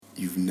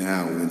You've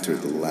now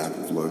entered the lap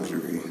of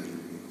luxury.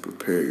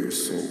 Prepare your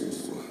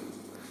soul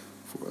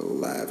for a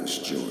lavish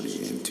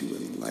journey into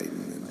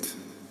enlightenment.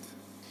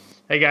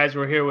 Hey guys,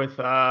 we're here with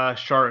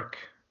Shark,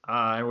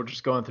 and we're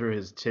just going through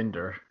his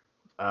Tinder.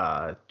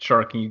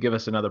 Shark, can you give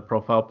us another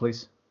profile,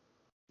 please?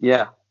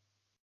 Yeah,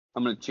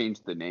 I'm gonna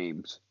change the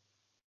names.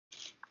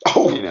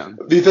 Oh, You know,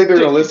 do you think they're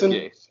gonna just in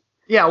listen? case.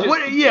 Yeah, Just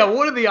what? in Yeah, case.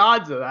 what are the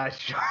odds of that,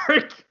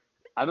 Shark?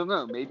 I don't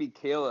know. Maybe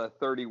Kayla,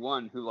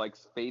 31, who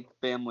likes faith,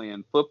 family,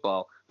 and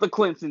football. The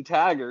Clemson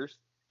Tigers,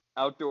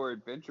 outdoor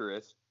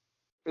adventurous.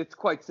 It's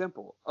quite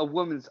simple. A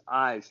woman's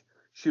eyes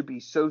should be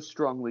so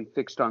strongly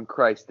fixed on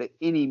Christ that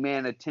any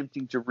man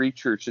attempting to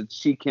reach her should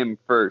seek him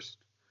first.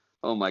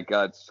 Oh my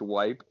God,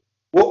 swipe.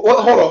 Well,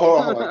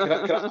 hold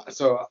on.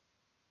 So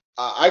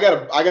I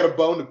got a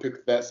bone to pick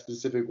with that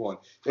specific one.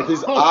 If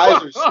his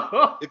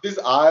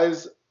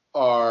eyes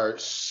are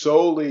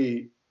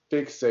solely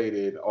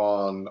fixated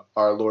on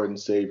our Lord and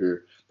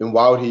Savior, then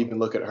why would he even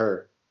look at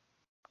her?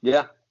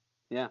 Yeah.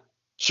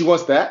 She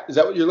wants that? Is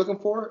that what you're looking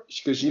for?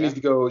 Because she Yeah. needs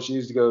to go. She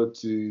needs to go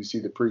to see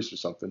the priest or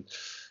something.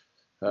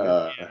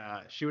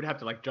 Yeah, she would have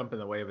to jump in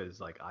the way of his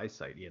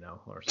eyesight,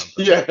 or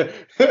something.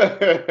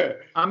 Yeah.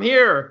 I'm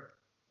here.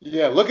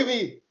 Yeah. Look at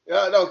me.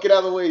 No, get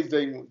out of the way,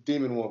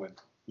 demon woman.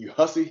 You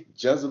hussy,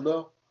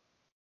 Jezebel.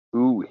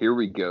 Ooh, here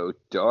we go.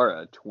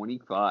 Dara,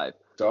 25.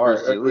 Dara.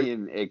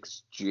 Brazilian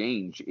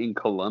exchange in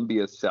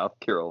Columbia, South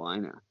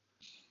Carolina.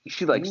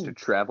 She likes to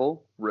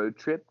travel, road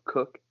trip,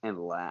 cook, and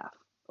laugh.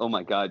 Oh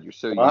my God, you're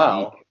so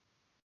Wow.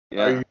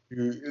 unique.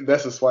 Yeah.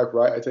 That's a swipe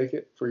right, I take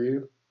it, for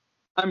you?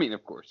 I mean,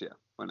 of course, yeah.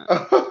 Why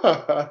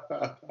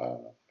not?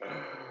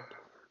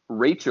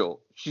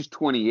 Rachel, she's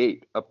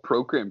 28, a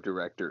program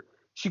director.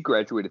 She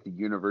graduated at the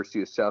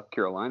University of South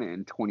Carolina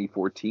in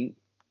 2014.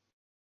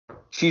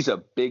 She's a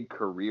big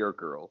career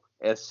girl,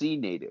 SC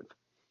native.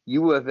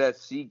 U of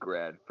SC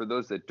grad. For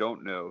those that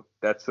don't know,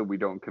 that's so we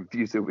don't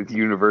confuse it with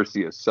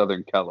University of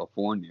Southern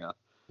California.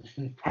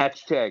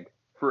 Hashtag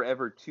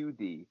forever to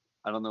thee.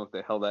 I don't know what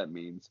the hell that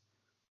means.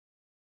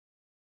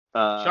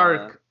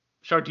 Shark,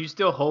 do you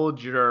still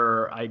hold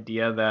your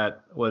idea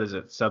that,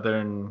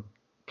 Southern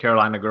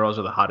Carolina girls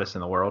are the hottest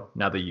in the world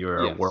now that you're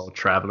a world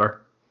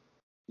traveler?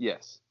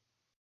 Yes.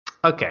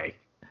 Okay.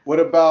 What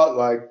about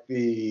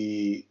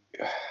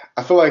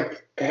I feel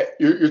like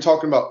you're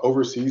talking about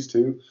overseas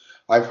too.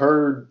 I've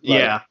heard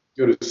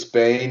go to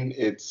Spain,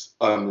 it's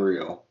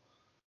unreal.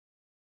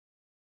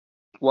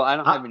 Well, I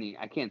don't have any.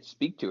 I can't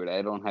speak to it.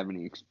 I don't have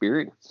any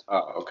experience.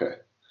 Oh,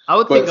 okay. I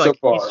would think so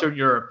far, Eastern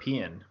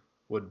European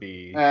would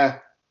be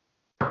not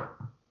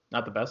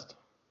the best.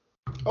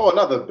 Oh,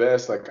 not the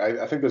best.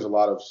 I think there's a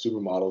lot of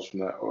supermodels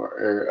from that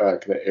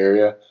the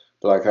area,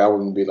 but I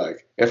wouldn't be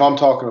if I'm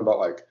talking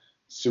about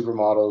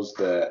supermodels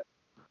that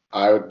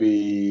I would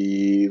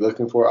be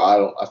looking for.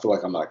 I feel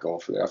like I'm not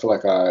going for there. I feel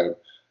like I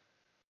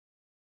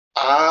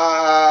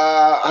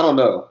don't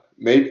know.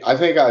 Maybe I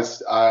think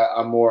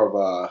I'm more of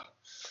a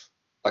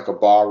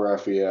Bar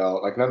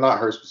Raphael. Not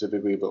her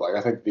specifically, but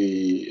I think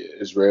the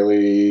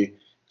Israeli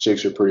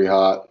chicks are pretty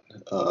hot.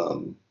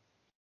 The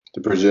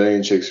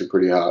Brazilian chicks are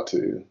pretty hot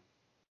too.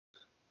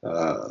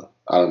 I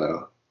don't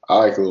know. I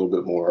like a little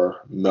bit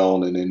more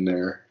melanin in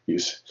there.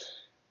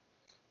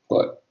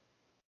 But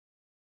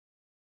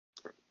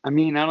I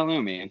mean, I don't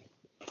know, man.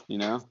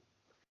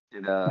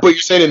 But you're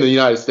saying in the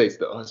United States,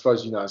 though, as far as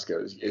the United States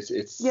goes,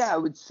 it's I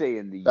would say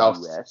in the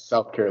U.S.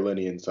 South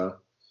Carolinians, huh?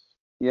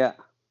 Yeah.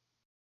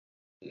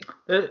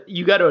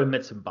 You got to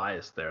admit some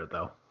bias there,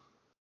 though.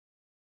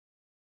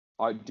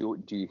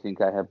 Do you think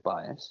I have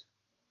bias?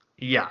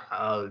 Yeah,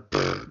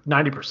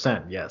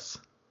 90%, yes.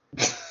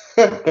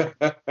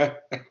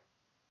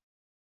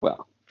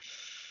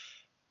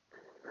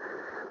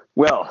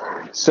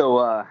 Well,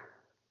 so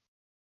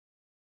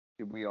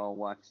did we all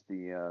watch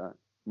the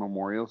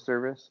memorial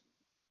service?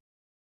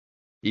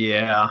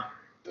 Yeah.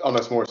 On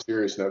a more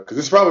serious note, because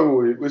this is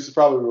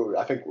probably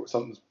I think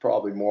something's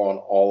probably more on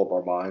all of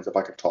our minds. If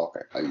I could talk,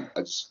 I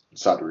just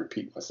decided to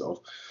repeat myself.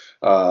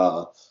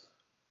 I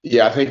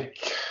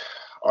think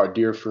our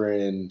dear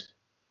friend,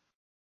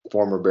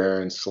 former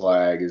Baron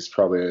Slag, is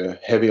probably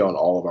heavy on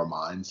all of our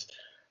minds.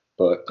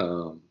 But I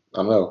don't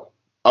know.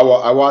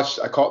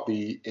 I caught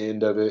the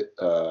end of it.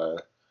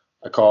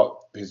 I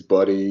caught his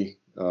buddy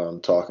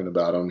talking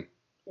about him,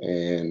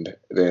 and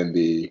then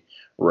the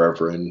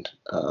Reverend.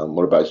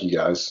 What about you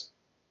guys?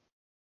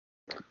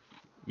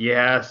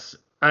 Yes.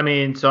 I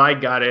mean, so I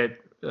got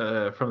it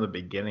from the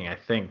beginning, I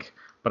think.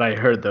 But I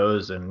heard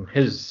those, and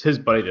his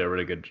buddy did a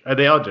really good.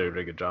 They all did a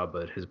really good job,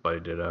 but his buddy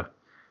did a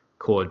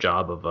cool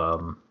job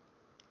of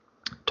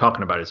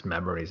talking about his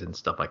memories and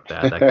stuff like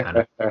that.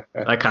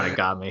 That kind of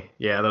got me.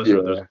 Yeah, those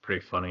were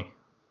pretty funny.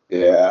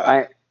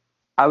 Yeah.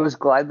 I was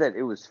glad that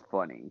it was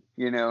funny,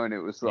 and it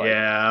was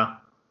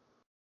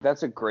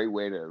that's a great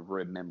way to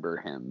remember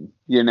him,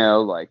 and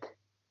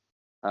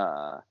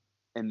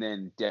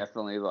then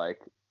definitely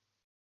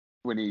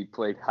when he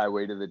played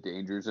Highway to the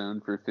Danger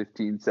Zone for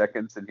 15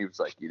 seconds, and he was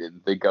like, "You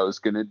didn't think I was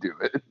gonna do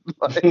it."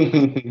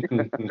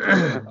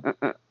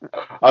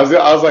 I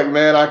was like,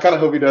 man, I kind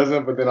of hope he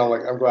doesn't, but then I'm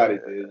like, I'm glad he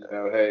did. You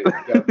know, hey, you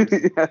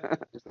gotta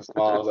be some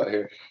smiles out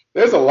here.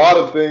 There's a lot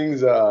of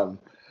things. I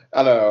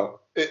don't know.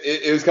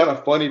 It was kind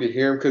of funny to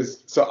hear him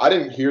because I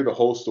didn't hear the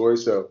whole story.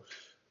 So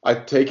I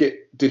take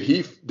it. Did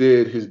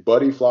his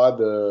buddy fly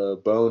the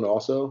bone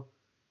also?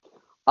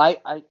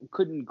 I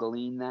couldn't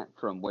glean that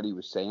from what he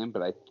was saying,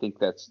 but I think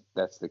that's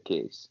the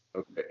case.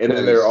 Okay, and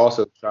then they're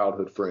also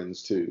childhood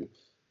friends too.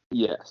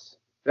 Yes.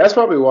 That's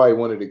probably why he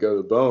wanted to go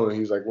to Bone. He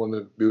was like wanted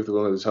to be with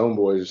one of his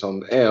homeboys or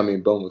something. And I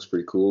mean, Bone looks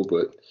pretty cool,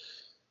 but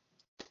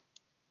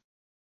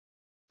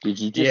did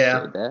you just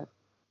say that?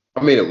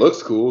 I mean, it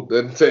looks cool.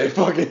 Doesn't say it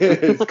fucking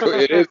is.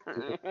 It is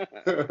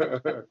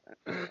cool.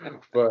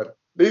 But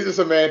these are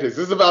semantics.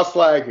 This is about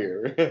Slag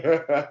here.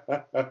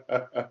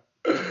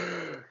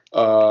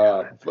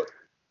 But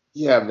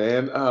yeah,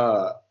 man.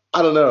 I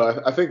don't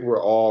know. I think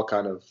we're all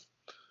kind of.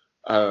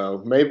 I don't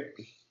know. Maybe.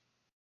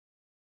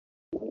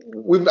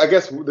 I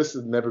guess this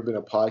has never been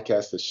a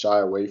podcast to shy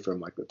away from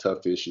like the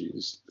tough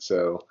issues.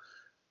 So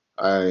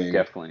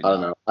Definitely I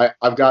don't know.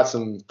 I've got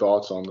some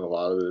thoughts on a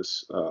lot of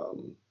this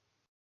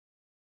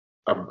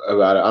about it.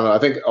 I don't know. I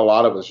think a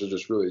lot of us are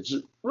just really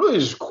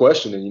just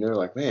questioning. You know,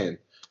 like man,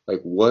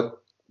 like what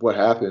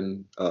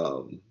happened?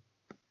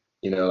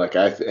 Like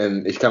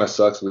and it kind of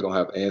sucks we don't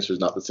have answers.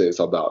 Not to say it's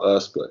about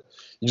us, but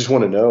you just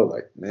want to know.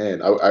 Like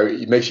man,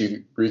 it makes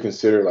you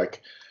reconsider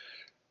like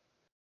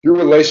your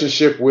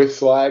relationship with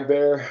Slag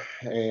there,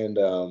 and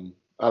I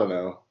don't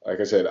know. Like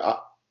I said, I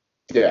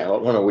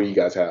don't know what you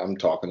guys have. I'm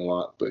talking a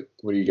lot, but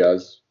what are you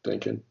guys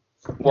thinking?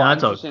 Well,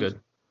 that's all good.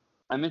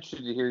 I'm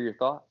interested to hear your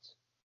thoughts.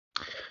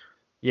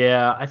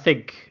 Yeah, I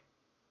think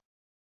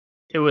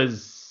it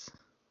is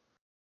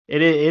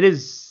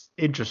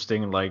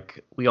interesting.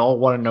 Like we all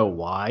want to know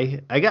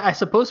why. I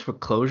suppose for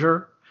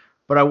closure,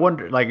 but I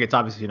wonder. Like it's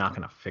obviously not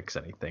going to fix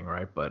anything,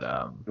 right? But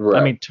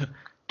right. I mean,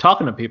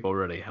 talking to people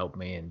really helped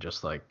me, and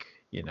just like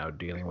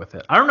dealing with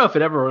it. I don't know if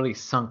it ever really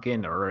sunk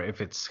in, or if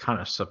it's kind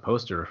of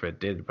supposed to, or if it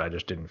did, but I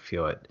just didn't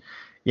feel it.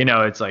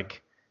 It's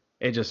like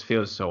it just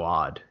feels so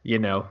odd.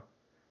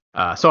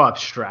 So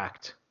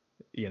abstract.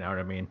 You know what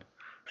I mean?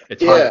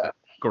 It's hard to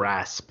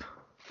grasp.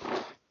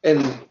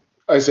 And like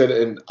I said,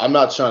 and I'm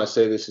not trying to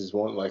say this is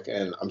one like,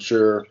 and I'm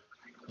sure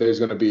there's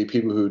going to be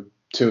people who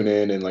tune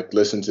in and like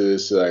listen to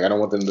this. Like, I don't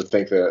want them to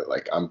think that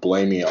like I'm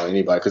blaming on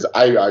anybody because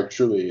I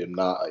truly am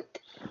not.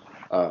 Like,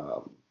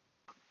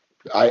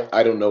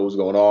 I don't know what's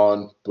going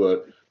on,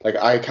 but like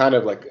I kind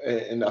of like,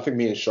 and I think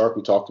me and Sharp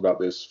we talked about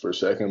this for a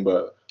second,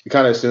 but we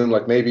kind of assumed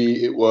like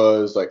maybe it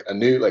was like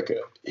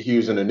he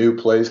was in a new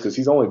place because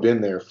he's only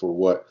been there for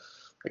what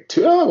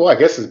like I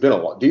guess it's been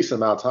a decent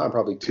amount of time,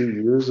 probably 2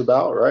 years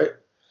about, right?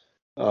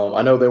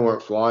 I know they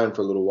weren't flying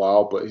for a little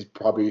while, but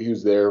he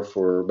was there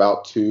for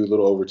about a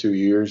little over 2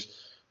 years,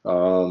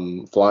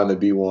 flying the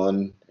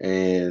B-1.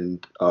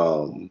 And I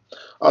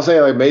was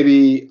saying like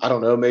maybe I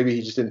don't know, maybe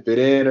he just didn't fit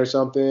in or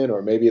something,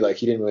 or maybe like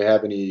he didn't really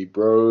have any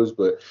bros.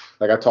 But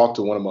like I talked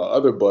to one of my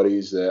other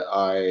buddies that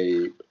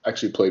I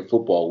actually played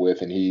football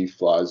with, and he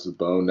flies the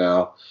Bone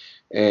now.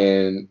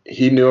 And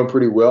he knew him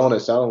pretty well, and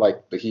it sounded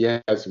like he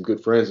had some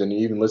good friends, and he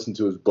even listened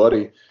to his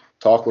buddy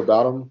talk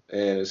about him,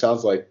 and it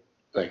sounds like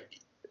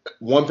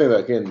one thing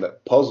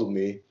that puzzled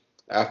me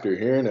after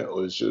hearing it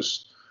was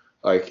just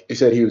like he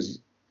said he was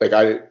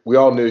like we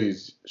all knew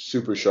he's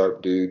super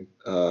sharp dude,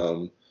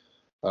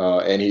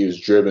 and he was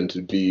driven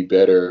to be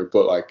better,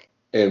 but like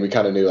and we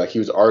kind of knew like he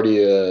was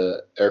already a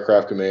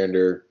aircraft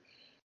commander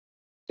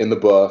in the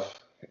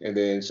buff, and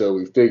then so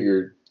we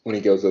figured when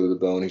he goes over the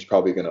Bone he's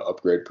probably going to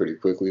upgrade pretty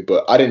quickly.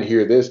 But I didn't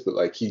hear this, but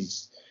like he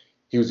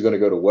was going to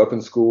go to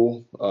weapons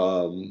school,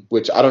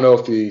 which I don't know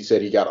if he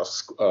said he got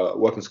a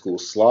weapons school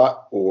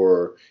slot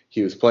or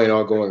he was planning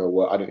on going or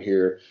what. I didn't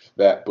hear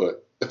that,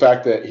 but the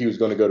fact that he was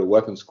going to go to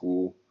weapons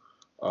school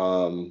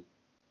in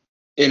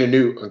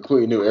a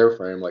completely new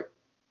airframe, like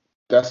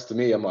that's to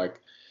me, I'm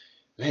like,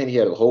 man, he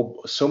had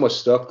so much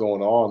stuff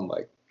going on,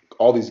 like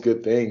all these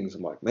good things.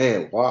 I'm like,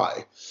 man,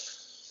 why?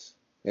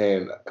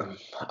 And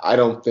I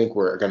don't think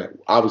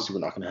obviously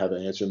we're not gonna have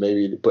an answer,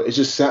 maybe, but it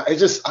just I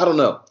don't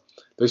know.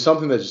 There's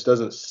something that just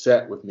doesn't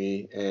set with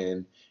me,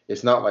 and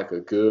it's not like a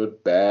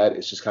good, bad.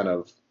 It's just kind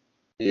of,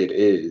 it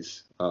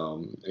is.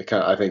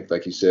 I think,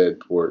 like you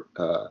said, Port.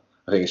 I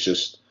think it's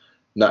just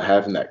not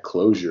having that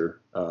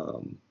closure.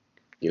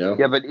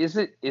 Yeah, but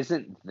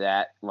isn't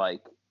that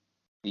like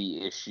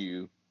the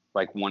issue?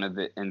 Like one of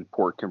the, and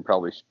Port can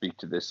probably speak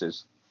to this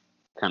as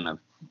kind of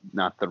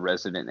not the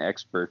resident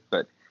expert,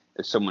 but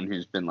as someone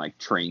who's been like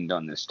trained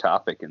on this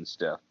topic and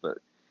stuff. But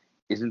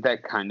isn't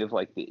that kind of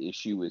like the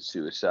issue with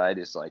suicide?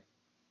 Is like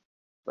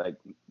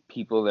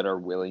people that are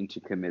willing to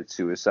commit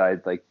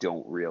suicide like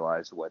don't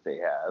realize what they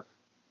have,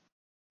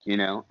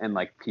 and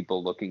like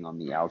people looking on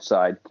the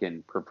outside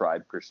can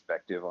provide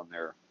perspective on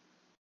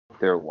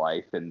their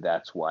life, and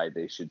that's why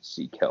they should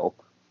seek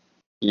help.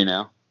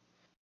 Yeah,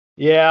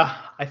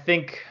 I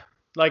think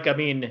I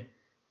mean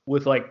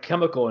with like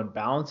chemical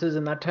imbalances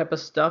and that type of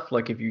stuff,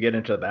 like if you get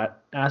into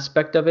that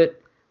aspect of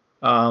it,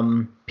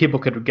 people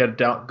could go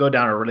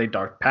down a really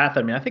dark path.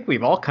 I mean, I think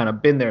we've all kind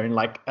of been there in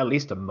like at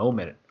least a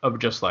moment of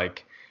just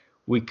like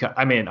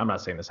I mean, I'm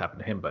not saying this happened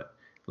to him, but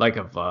like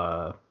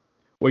of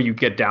where you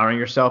get down on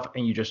yourself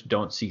and you just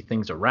don't see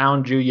things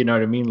around you. You know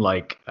what I mean?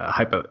 Like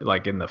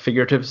like in the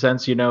figurative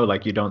sense,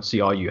 like you don't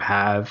see all you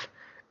have,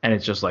 and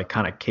it's just like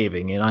kind of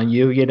caving in on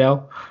you.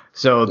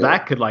 So Yeah.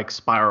 that could like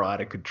spiral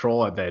out of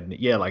control, and then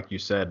yeah, like you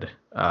said,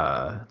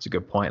 it's a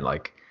good point.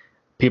 Like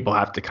people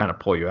have to kind of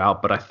pull you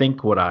out. But I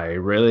think what I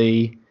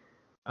really,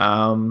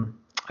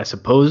 I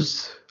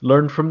suppose,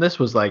 learned from this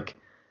was like,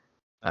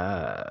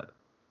 I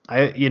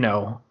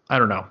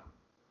don't know.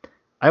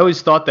 I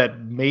always thought that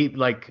maybe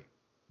like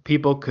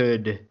people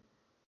could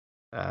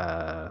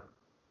uh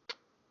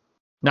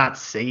not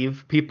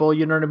save people,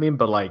 you know what I mean?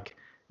 But like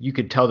you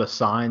could tell the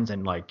signs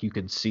and like you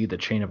could see the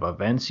chain of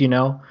events.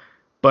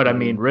 But I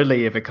mean, Mhm.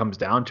 really, if it comes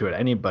down to it,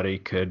 anybody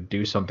could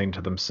do something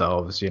to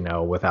themselves,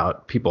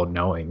 without people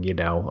knowing.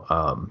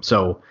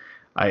 So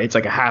it's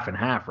like a half and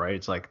half, right?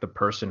 It's like the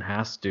person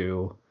has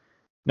to,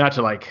 not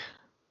to like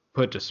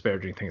put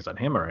disparaging things on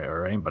him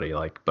or anybody,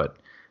 like, but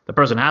the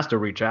person has to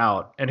reach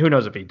out, and who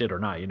knows if he did or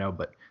not.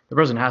 But the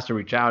person has to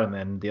reach out, and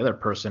then the other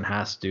person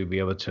has to be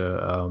able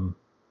to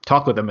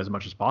talk with them as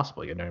much as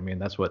possible. You know what I mean?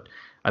 That's what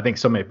I think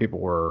so many people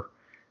were.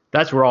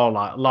 That's where a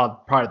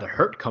lot probably the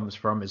hurt comes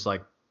from, is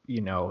like,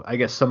 I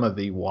guess some of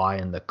the why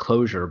and the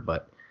closure,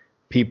 but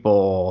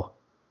people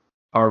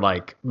are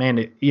like, man,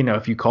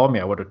 if you called me,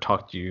 I would have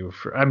talked to you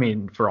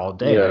for all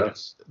day. I Yeah.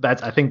 guess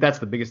I think that's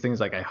the biggest thing, is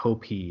like,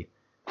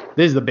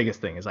 this is the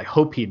biggest thing, is I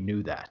hope he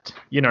knew that.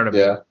 You know what I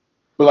mean? Yeah.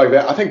 But like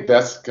that, I think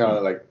that's kind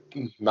of like,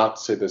 not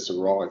to say this is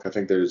wrong. Like I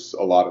think there's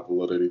a lot of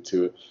validity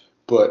to it,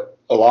 but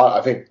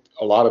I think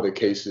a lot of the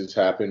cases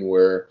happen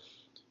where,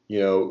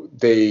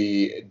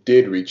 they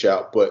did reach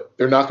out, but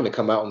they're not going to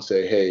come out and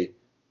say, "Hey,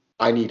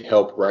 I need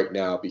help right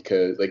now,"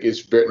 because like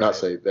it's very, not Right.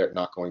 say they're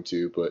not going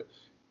to, but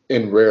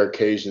in rare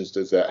occasions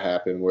does that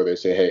happen where they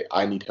say, "Hey,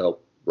 I need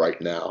help right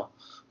now."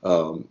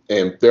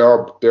 And there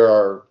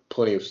are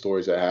plenty of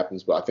stories that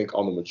happens, but I think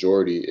on the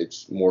majority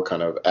it's more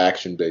kind of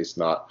action based,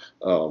 not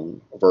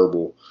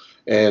verbal.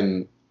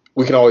 And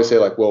we can always say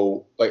like,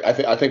 well, like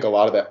I think a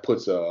lot of that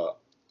puts a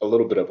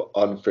little bit of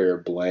unfair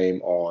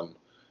blame on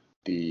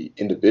the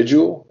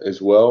individual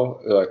as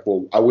well. Like,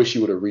 well, I wish he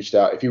would have reached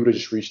out. If he would have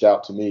just reached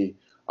out to me,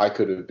 I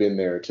could have been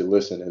there to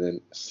listen and then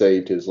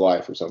saved his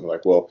life or something.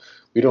 Like, well,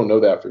 we don't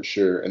know that for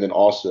sure. And then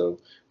also,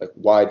 like,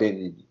 why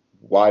didn't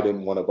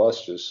one of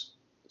us just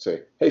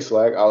say, "Hey,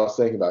 Slag, I was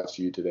thinking about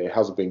you today.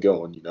 How's it been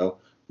going?" Not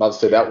to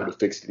say that would Yeah. have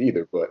fixed it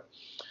either, but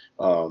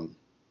um,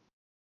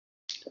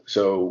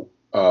 so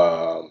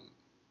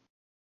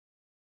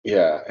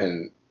yeah.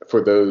 And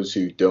for those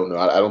who don't know,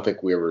 I don't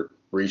think we ever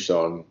reached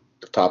on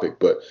the topic,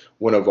 but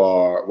one of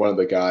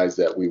the guys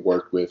that we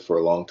worked with for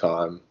a long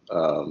time,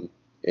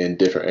 in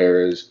different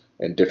eras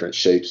and different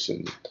shapes,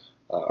 and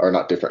or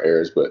not different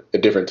eras, but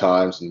at different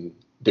times and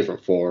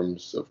different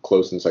forms of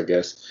closeness, I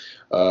guess.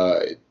 Uh,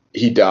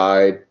 he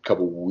died a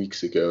couple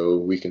weekends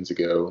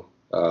ago,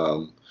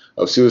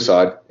 of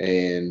suicide,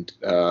 and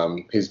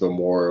his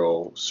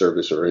memorial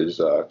service, or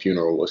his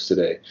funeral, was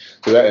today.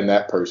 So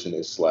that person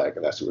is Slag,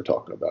 and that's who we're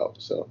talking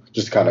about. So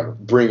just to kind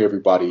of bring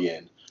everybody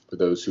in for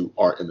those who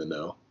aren't in the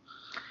know.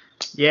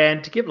 Yeah,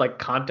 and to give like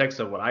context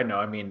of what I know,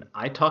 I mean,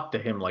 I talked to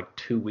him like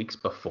 2 weeks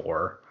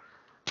before.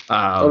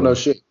 Oh no Um,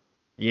 shit.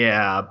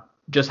 yeah,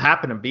 just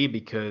happened to be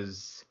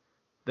because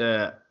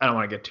I don't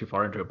want to get too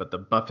far into it, but the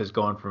Buff is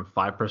going from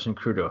 5-person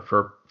crew to a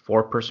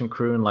 4-person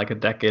crew in like a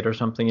decade or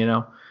something.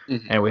 Mhm.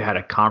 And we had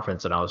a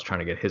conference, and I was trying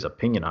to get his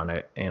opinion on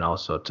it, and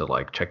also to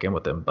like check in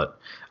with him. But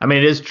I mean,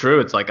 it is true.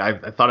 It's like I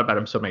thought about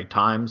him so many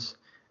times,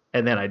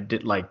 and then I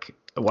did like,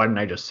 why didn't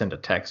I just send a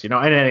text? And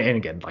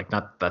again, like,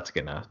 not that's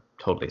gonna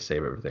totally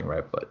save everything,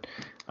 right? But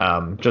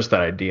just that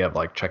idea of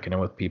like checking in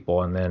with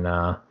people, and then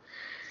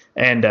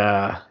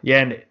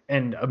yeah,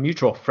 and a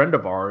mutual friend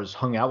of ours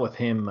hung out with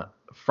him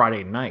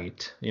Friday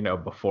night,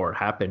 before it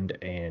happened,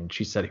 and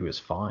she said he was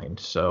fine.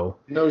 So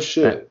No uh,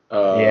 shit.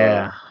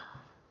 yeah,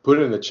 Put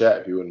it in the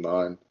chat if you wouldn't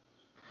mind.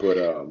 But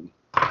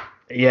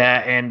yeah,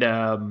 and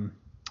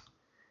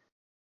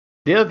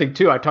the other thing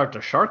too, I talked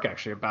to Shark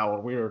actually about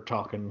what we were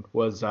talking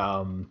was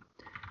hold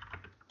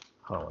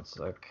on one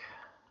sec.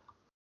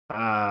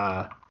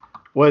 Uh,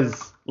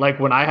 was like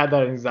when I had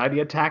that anxiety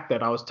attack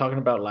that I was talking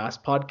about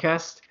last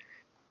podcast.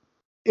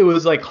 It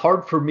was like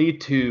hard for me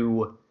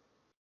to,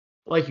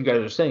 like you guys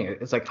are saying,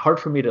 it's like hard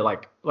for me to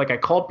like I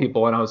called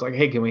people and I was like,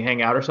 hey, can we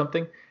hang out or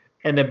something?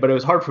 And then, but it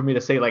was hard for me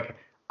to say like,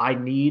 I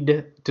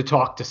need to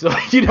talk to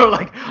somebody,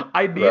 like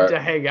I need right, to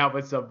hang out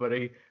with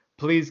somebody.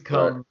 Please right,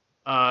 come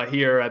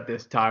here at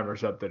this time or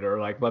something, or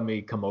like let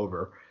me come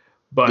over.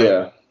 But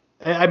yeah,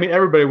 I mean,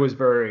 everybody was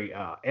very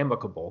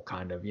amicable,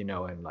 kind of,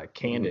 and like mhm.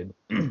 candid.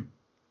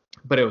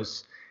 But it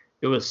was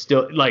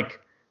still like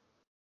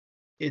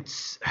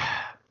it's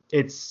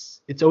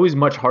it's always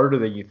much harder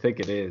than you think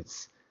it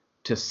is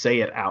to say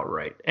it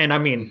outright. And I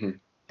mean, Mhm.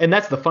 and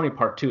that's the funny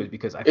part too, is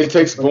because I It think for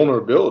takes somebody,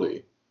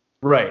 vulnerability.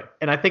 Right.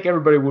 And I think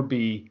everybody would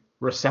be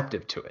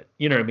receptive to it.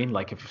 You know what I mean?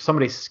 Like if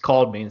somebody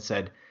called me and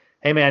said,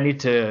 "Hey man, I need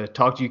to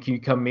talk to you. Can you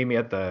come meet me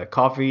at the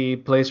coffee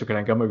place or can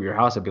I come over to your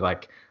house?" I'd be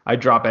like, I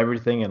drop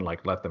everything and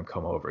like let them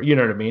come over. You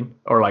know what I mean?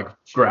 Or like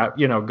grab,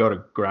 go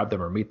to grab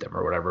them or meet them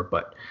or whatever.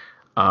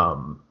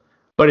 Um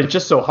but it's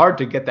just so hard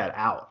to get that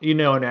out.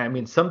 And I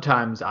mean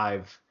sometimes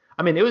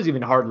it was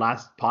even hard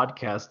last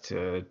podcast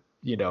to,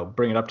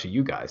 bring it up to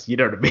you guys. You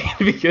know what I mean?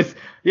 Because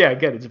yeah,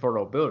 again, it's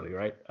vulnerability,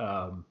 right?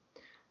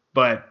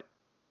 But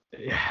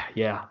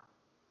yeah.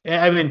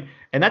 Yeah, I mean,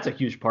 and that's a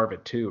huge part of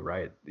it too,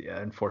 right? Yeah,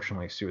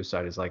 unfortunately,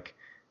 suicide is like,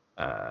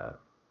 uh,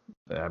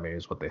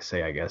 is what they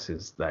say, I guess,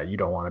 is that you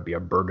don't want to be a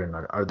burden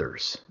on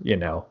others.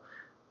 Yeah,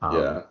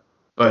 that's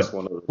But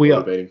one of the we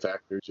all, motivating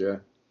factors. Yeah.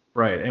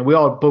 right, and we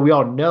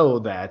all know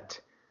that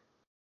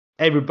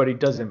everybody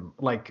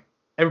doesn't like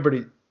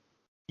everybody.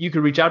 You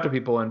could reach out to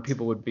people and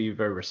people would be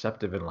very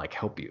receptive and like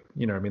help you.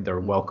 You know what I mean? They'll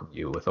welcome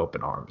you with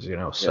open arms.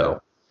 Yeah.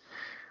 So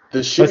The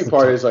that's shitty the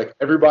part tough. is like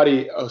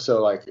everybody. Oh,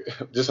 so like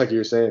just like you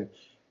were saying,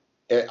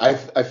 I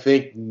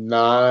think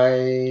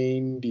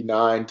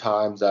 99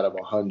 times out of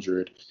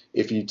 100,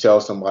 if you tell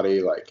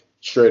somebody like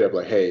straight up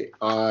like, hey,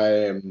 I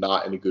am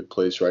not in a good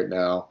place right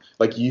now.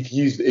 Like if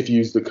you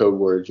use the code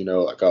word,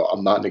 like, oh,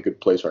 I'm not in a good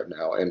place right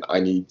now and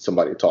I need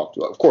somebody to talk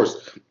to. Of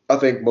course, I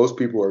think most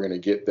people are gonna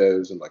get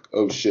those and like,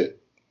 oh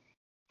shit,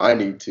 I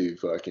need to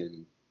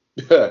fucking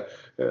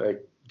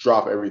like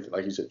drop everything,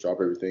 like you said, drop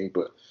everything.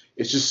 But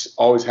it just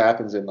always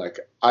happens, and like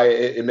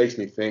it makes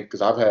me think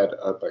because I've had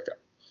like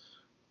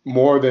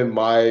more than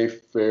my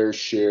fair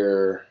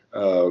share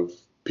of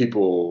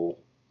people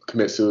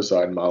commit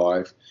suicide in my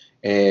life,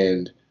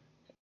 and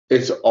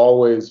it's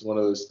always one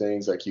of those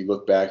things like you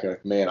look back and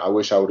like, man, I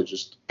wish I would have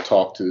just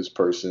talked to this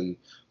person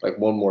like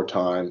one more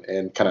time,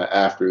 and kind of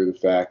after the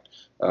fact,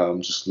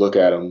 just look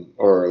at them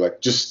or like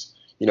just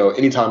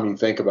anytime you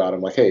think about them,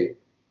 like, hey,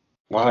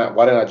 why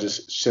didn't I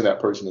just send that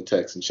person a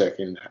text and check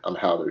in on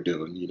how they're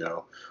doing,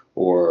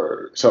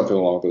 or something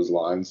along those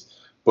lines.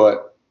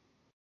 But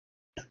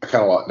I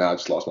kind of now I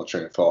just lost my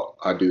train of thought.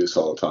 I do this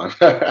all the time.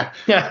 But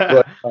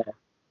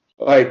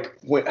like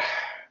when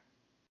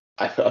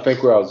I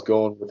think where I was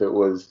going with it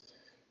was,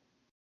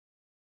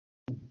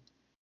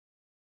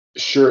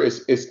 sure,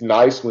 it's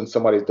nice when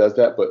somebody does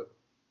that, but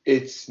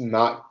it's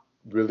not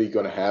really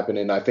going to happen.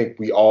 And I think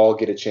we all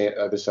get a chance.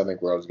 This is, I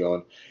think, where I was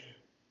going.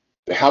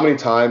 How many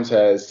times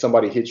has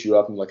somebody hit you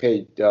up and like,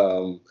 hey,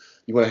 you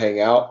want to hang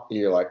out? And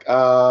you're like,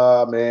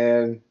 ah,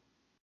 man,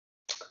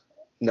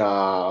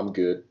 nah, I'm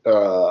good.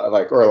 Or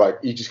like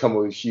you just come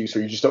with an excuse,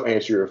 or you just don't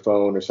answer your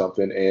phone or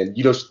something, and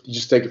you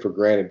just take it for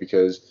granted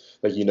because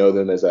like you know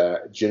them as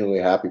a genuinely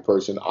happy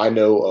person. I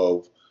know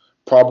of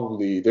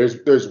probably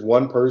there's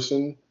one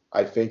person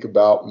I think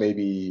about,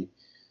 maybe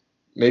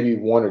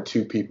one or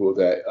two people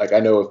that like I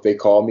know if they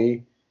call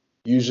me,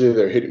 usually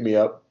they're hitting me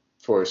up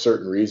for a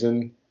certain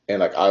reason, and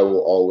like I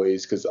will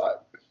always, because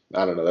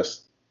I don't know,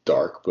 that's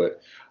dark,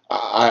 but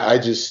I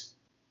just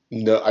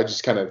know, I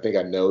just kind of think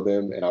I know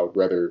them, and I would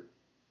rather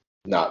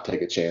not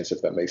take a chance,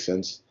 if that makes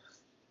sense.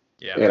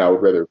 Yeah. And I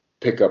would rather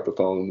pick up the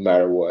phone no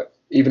matter what,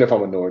 even if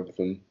I'm annoyed with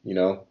them.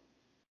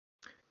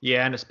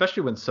 Yeah, and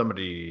especially when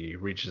somebody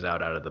reaches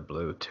out of the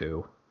blue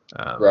too.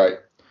 Right.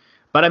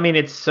 But I mean,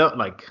 it's so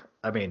like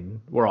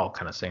we're all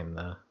kind of saying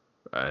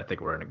I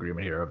think we're in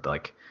agreement here of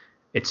like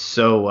it's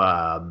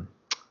so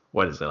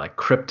what is it, like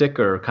cryptic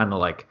or kind of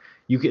like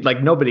you could like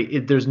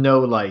there's no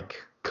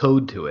like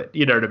code to it.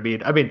 You know what I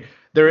mean? I mean,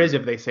 there is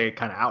if they say it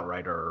kind of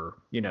outright or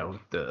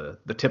the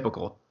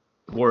typical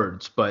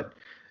words, but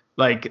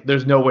like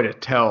there's no way to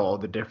tell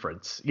the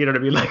difference. You know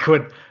what I mean? Like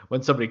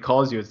when somebody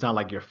calls you, it's not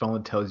like your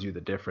phone tells you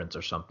the difference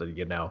or something.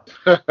 Would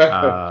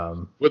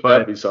that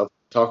But be something?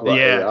 Talk about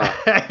yeah,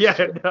 AI.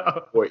 yeah,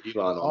 no. Boy,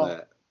 Elon on All,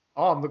 that.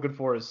 all I'm looking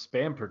for is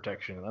spam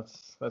protection.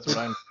 That's what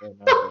I'm doing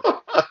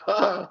now.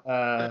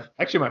 But,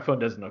 actually, my phone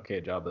does an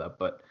okay job of that.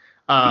 But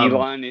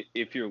Elon,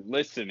 if you're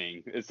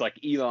listening, it's like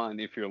Elon,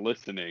 if you're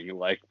listening,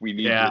 like we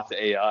need yeah. this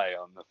AI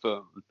on the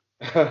phone.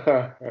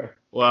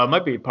 Well, it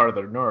might be part of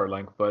the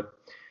Neuralink, but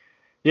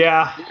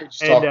yeah. We were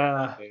just And talking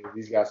about, hey,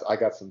 these guys. I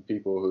got some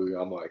people who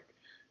I'm like,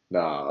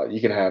 nah, you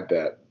can have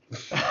that.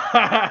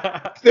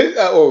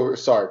 Oh,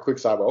 sorry, quick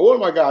sidebar. One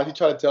of my guys, he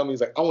tried to tell me, he's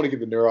like, I want to get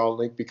the Neuron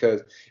link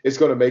because it's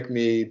going to make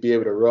me be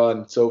able to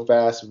run so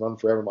fast and run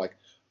forever. I'm like,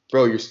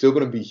 bro, you're still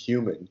going to be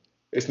human.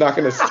 It's not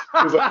going to.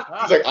 He's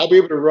like, I'll be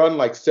able to run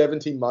like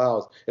 17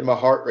 miles and my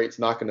heart rate's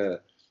not going to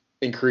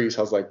increase.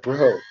 I was like,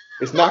 bro,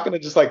 it's not going to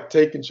just like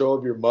take control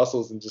of your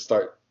muscles and just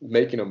start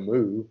making them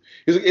move.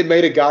 He's like, it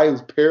made a guy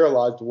who's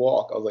paralyzed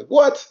walk. I was like,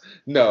 what?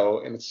 No.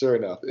 And sure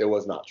enough, it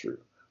was not true.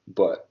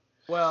 But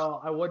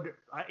well, I wonder.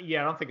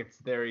 Yeah, I don't think it's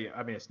there yet.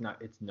 I mean, it's not.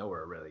 It's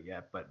nowhere really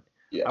yet. But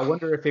yeah. I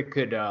wonder if it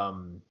could.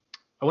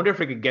 I wonder if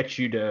it could get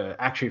you to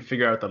actually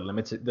figure out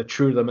the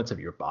true limits of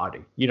your body.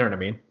 You know what I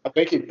mean? I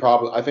think it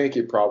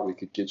probably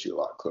could get you a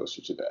lot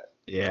closer to that.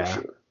 Yeah.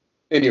 For sure.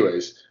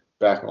 Anyways,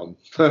 back on.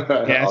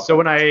 Yeah. So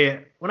when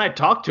I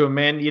talked to him,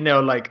 man,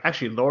 like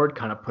actually Lord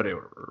kind of put it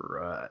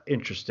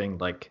interesting.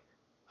 Like,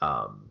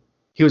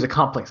 he was a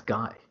complex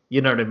guy.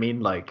 You know what I mean?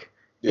 Like,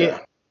 Yeah.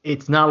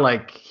 it's not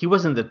like he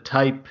wasn't the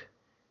type.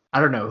 I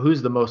don't know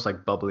who's the most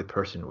like bubbly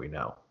person we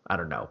know. I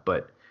don't know,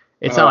 but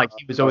it's not like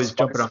he was always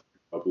jumping Spice, off.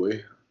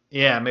 probably.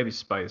 Yeah, maybe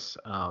Spice.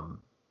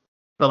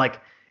 But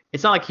like,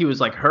 it's not like he was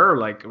like her,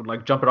 like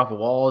jumping off of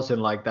walls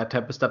and like that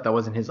type of stuff. That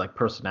wasn't his like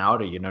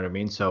personality. You know what I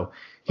mean? So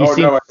he Oh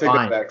seemed no, I take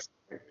fine. it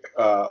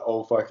back.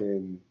 Old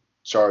fucking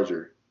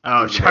Charger.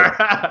 Oh, He's, sure.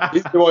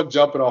 he's the one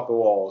jumping off the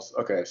walls.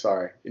 Okay,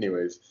 sorry.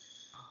 Anyways.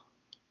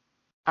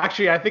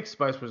 Actually, I think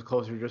Spice was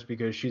closer just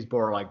because she's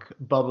more like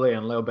bubbly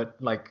and a little bit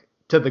like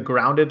to the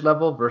grounded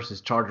level versus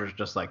Charger's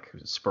just like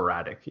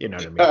sporadic. You know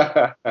what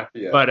I mean?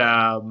 Yeah. But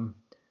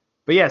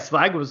yeah,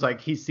 Slag was like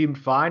he seemed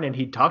fine and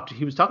he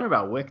was talking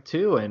about Wick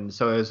too, and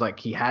so it was like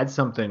he had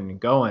something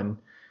going.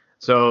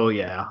 So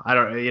yeah, I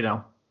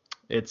don't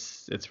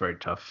it's very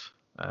tough.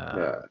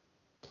 Yeah.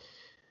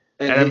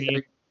 And I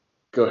mean,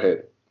 go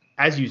ahead.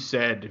 as you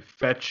said,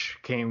 Fetch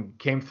came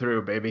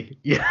through, baby.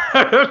 Yeah.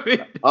 I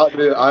mean,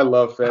 I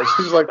love Fetch.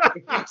 He's like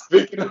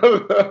speaking of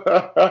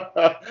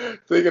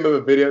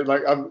the video,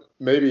 like I'm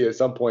maybe at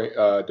some point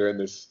during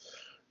this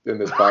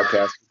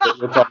podcast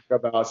we'll talk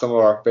about some of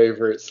our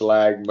favorite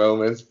Slag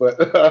moments. But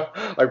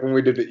like when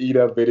we did the Eat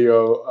Up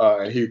video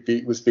and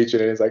he was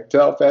featured, and he's like,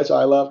 "Tell Fetch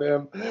I love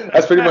him."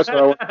 That's pretty much what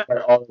I want to say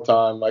all the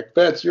time. Like,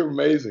 Fetch, you're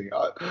amazing.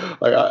 There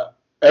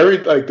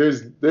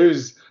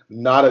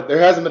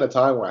hasn't been a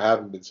time where I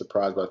haven't been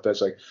surprised by Fetch.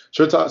 Like,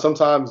 sure,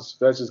 sometimes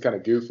Fetch is kind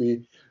of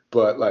goofy,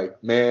 but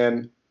like,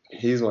 man,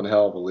 he's one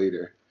hell of a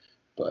leader.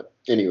 But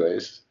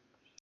anyways,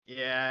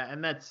 yeah,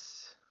 and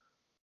that's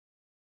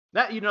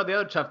that. The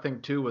other tough thing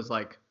too was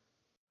like,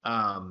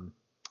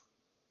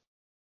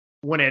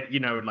 when it,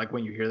 like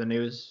when you hear the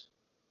news,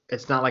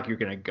 it's not like you're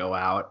gonna go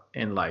out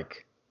and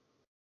like,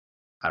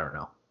 I don't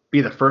know,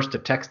 be the first to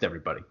text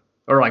everybody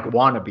or like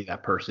want to be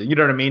that person. You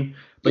know what I mean?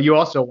 But you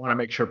also want to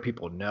make sure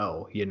people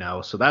know,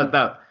 So that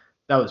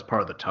was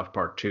part of the tough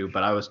part too.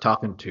 But I was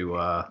talking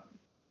to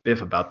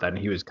Biff about that, and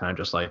he was kind of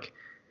just like,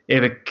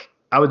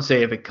 I would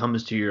say if it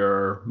comes to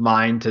your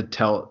mind to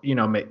tell,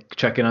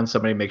 check in on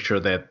somebody, make sure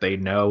that they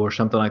know or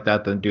something like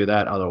that, then do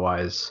that.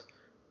 Otherwise,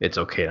 it's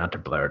okay not to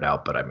blare it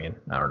out. But I mean,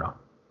 I don't know.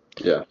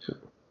 Yeah.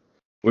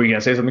 Were you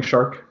gonna say something,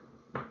 Shark?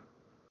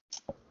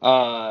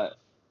 I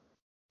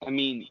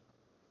mean,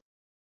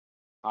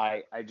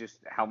 I just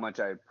how much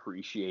I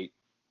appreciate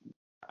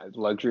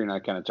Luxury, and I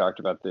kind of talked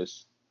about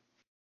this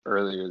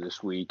earlier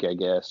this week, I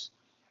guess.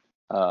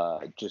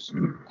 Just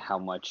how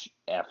much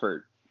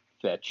effort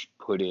Fetch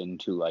put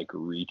into like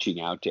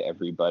reaching out to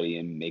everybody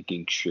and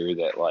making sure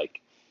that like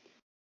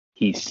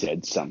he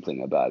said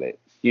something about it,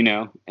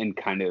 and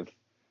kind of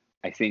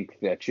I think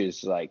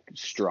Fetch's like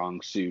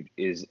strong suit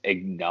is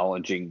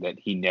acknowledging that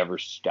he never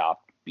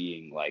stopped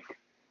being like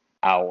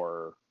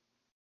our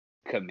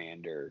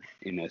commander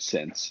in a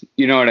sense.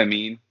 You know what I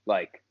mean?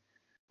 Like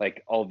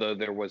although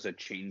there was a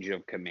change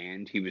of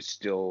command, he was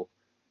still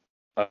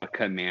a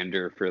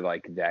commander for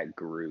like that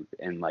group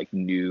and like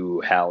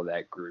knew how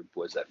that group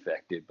was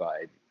affected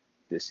by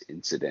this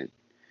incident,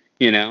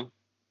 Yeah.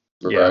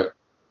 Right.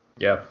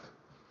 Yeah.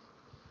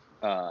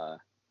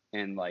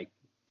 And like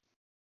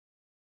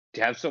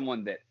to have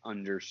someone that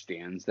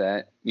understands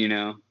that,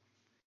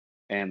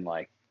 and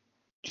like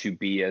to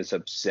be as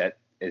upset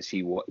as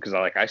he was, because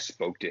I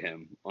spoke to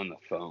him on the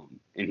phone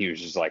and he was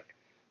just like,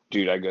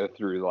 dude, I go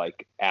through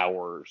like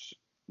hours,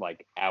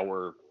 like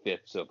hour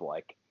fits of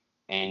like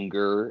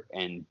anger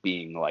and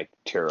being like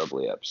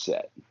terribly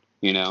upset,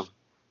 Yeah.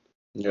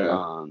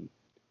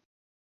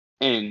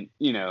 And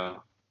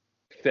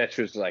Fetch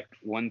was like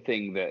one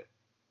thing that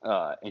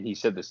and he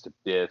said this to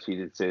Biff, he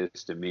didn't say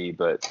this to me,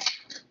 but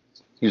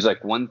he was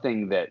like, one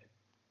thing that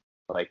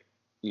like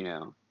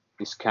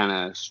is kind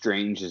of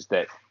strange is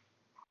that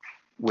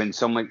when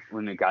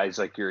a guy's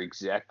like your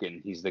exec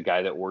and he's the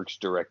guy that works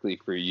directly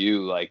for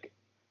you, like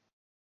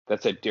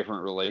that's a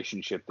different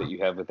relationship that you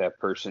have with that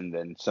person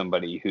than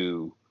somebody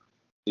who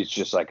is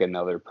just like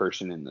another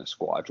person in the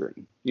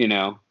squadron,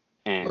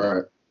 and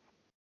Right.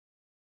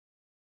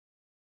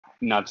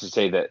 not to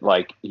say that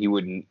like he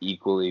wouldn't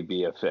equally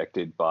be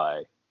affected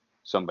by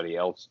somebody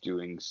else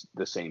doing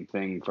the same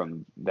thing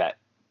from that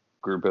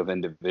group of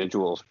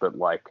individuals, but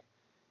like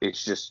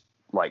it's just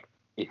like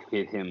it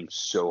hit him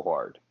so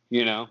hard,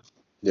 Yeah.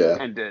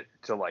 and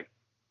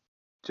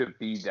to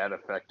be that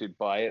affected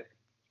by it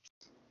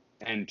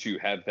and to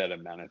have that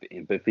amount of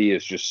empathy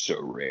is just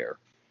so rare.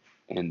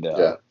 And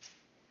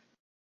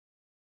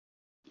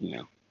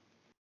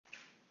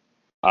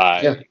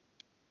I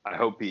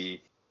hope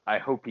he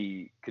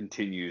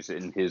continues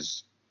in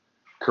his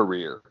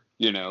career,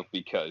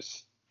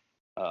 because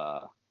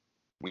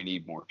we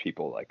need more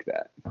people like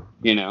that,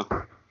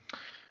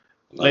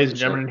 Ladies and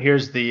gentlemen,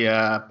 here's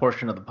the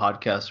portion of the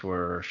podcast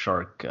where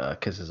Shark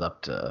kisses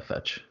up to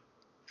Fetch.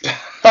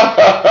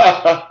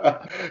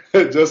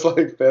 Just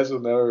like Fetch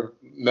will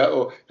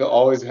he'll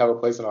always have a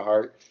place in our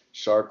heart.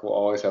 Shark will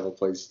always have a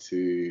place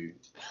to.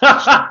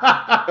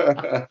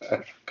 I'm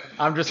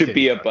just to kidding,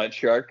 be a Shark. butt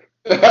shark.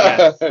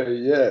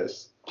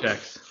 Yes.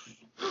 Checks.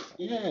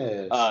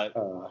 Yes.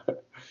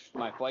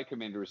 My flight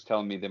commander was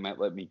telling me they might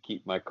let me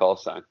keep my call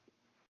sign.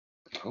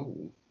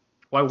 Oh.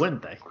 Why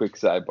wouldn't they? Quick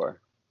sidebar.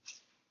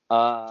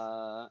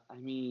 I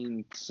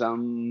mean,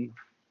 some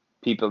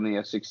people in the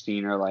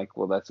F-16 are like,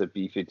 well, that's a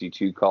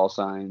B-52 call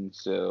sign,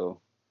 so.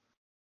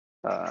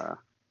 But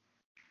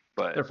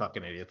They're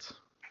fucking idiots.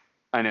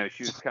 I know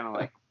she was kind of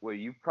like, well,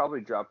 you've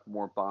probably dropped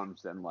more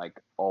bombs than like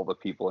all the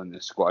people in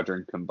this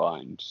squadron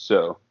combined,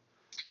 so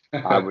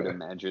I would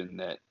imagine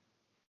that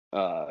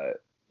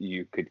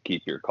you could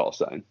keep your call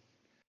sign.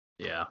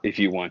 Yeah. If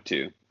you want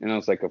to. And I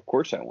was like, of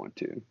course I want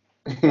to.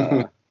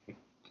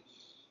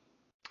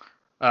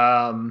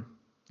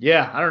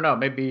 Yeah, I don't know.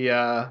 Maybe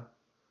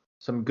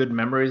some good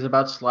memories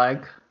about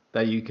Slag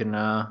that you can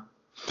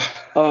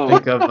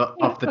think of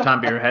off the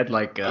top of your head.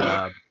 Like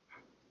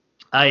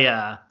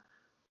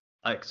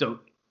so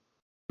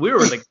we were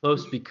really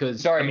close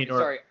because sorry.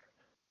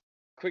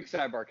 Quick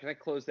sidebar. Can I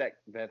close that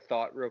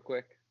thought real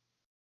quick?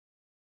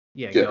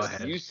 Yeah, Yes. go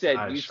ahead. You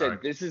said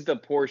this is the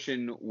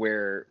portion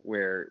where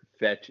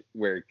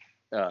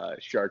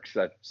shark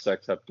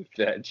sucks up to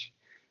fetch,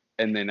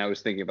 and then I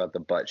was thinking about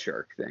the butt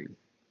shark thing.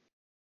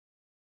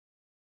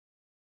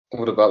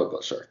 What about the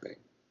butt shark thing?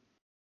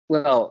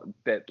 Well,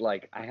 that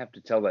like I have to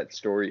tell that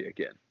story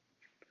again.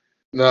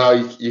 No,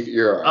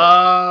 you're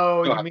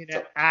all right. Oh, No, you mean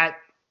at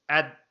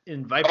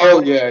in Viper?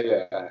 Oh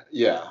yeah.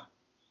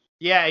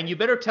 Yeah, and you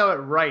better tell it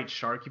right,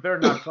 Shark. You better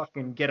not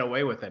fucking get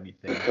away with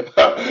anything.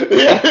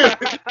 Yeah.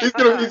 He's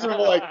gonna be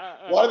like,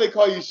 why do they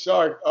call you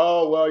Shark?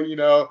 Oh well,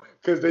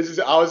 because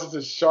I was just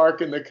a shark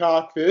in the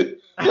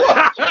cockpit.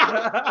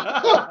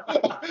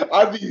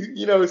 I'd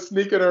be,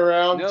 sneaking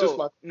around, just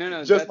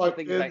my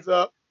fins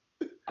up.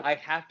 I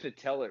have to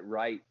tell it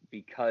right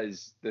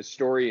because the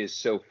story is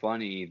so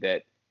funny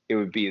that it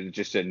would be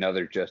just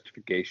another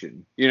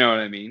justification. You know what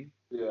I mean?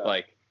 Yeah.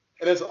 Like.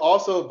 And it's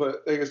also,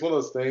 but like, it's one of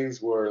those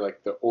things where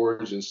like the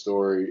origin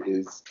story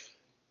it's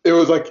one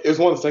of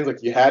those things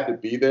like you had to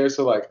be there.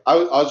 So like I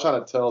was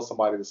trying to tell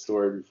somebody the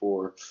story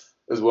before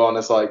as well, and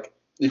it's like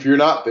if you're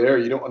not there,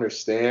 you don't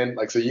understand.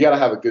 Like so, you gotta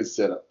have a good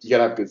setup. You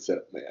gotta have a good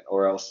setup, man,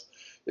 or else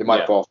it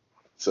might fall.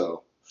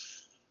 So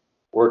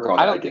work on.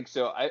 I don't think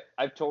so.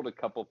 I've told a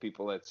couple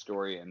people that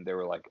story, and they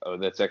were like, "Oh,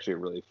 that's actually a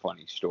really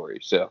funny story."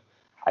 So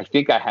I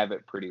think I have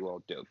it pretty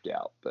well doped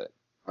out. But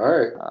all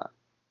right.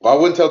 Well, I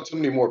wouldn't tell too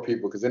many more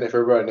people because then if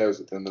everybody knows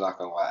it, then they're not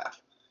gonna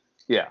laugh.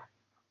 Yeah.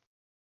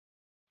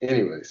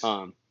 Anyways.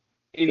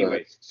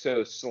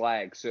 So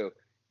Slag. So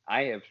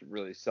I have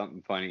really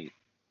something funny.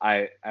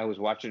 I was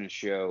watching a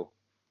show,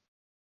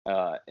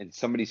 and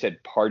somebody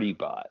said party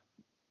bot.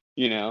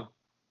 It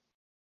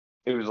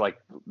was like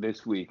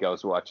this week I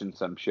was watching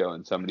some show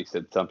and somebody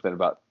said something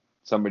about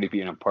somebody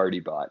being a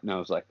party bot, and I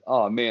was like,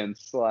 oh man,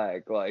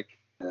 Slag. Like.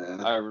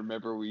 I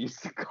remember we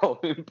used to call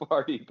him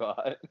Party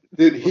Bot.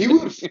 Dude, he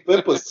would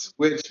flip a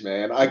switch,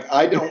 man.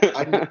 I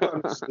never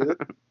understood.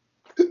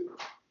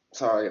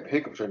 Sorry, I have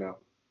hiccups right now.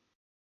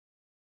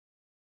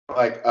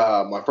 Like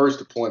my first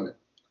deployment,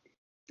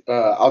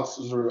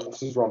 since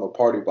we're on the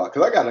Party Bot,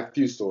 because I got a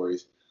few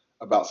stories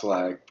about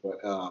Slag,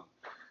 but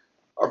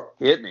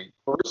hit me.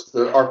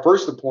 Our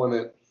first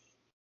deployment,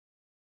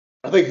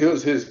 I think it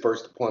was his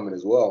first deployment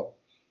as well.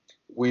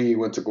 We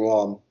went to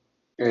Guam.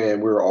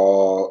 And we were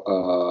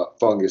all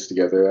fungus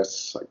together.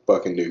 That's like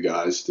fucking new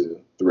guys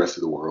to the rest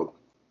of the world.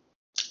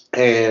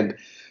 And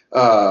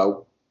we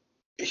all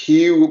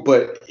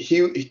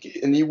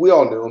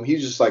knew him. He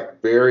was just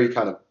like very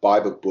kind of by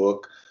the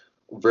book,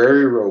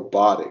 very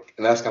robotic,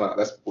 and that's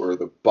where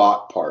the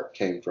bot part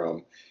came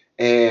from.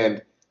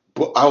 And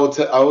but I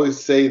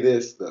always say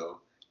this though.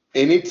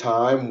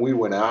 Anytime we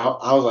went out,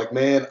 I was like,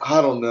 man,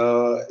 I don't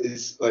know.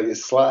 It's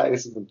Slag.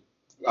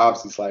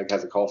 Obviously Slag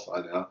has a call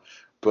sign now.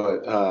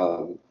 But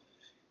I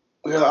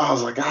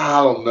was like,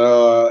 I don't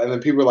know. And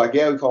then people were like,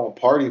 yeah, we call him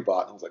Party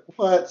Bot. And I was like,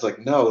 what? It's like,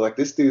 no, like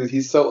this dude,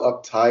 he's so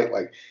uptight.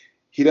 Like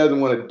he doesn't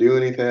want to do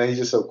anything. He's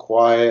just so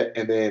quiet.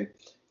 And then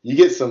you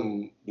get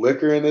some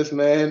liquor in this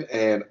man,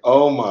 and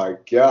oh my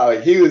God,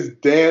 like, he was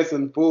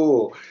dancing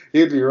fool.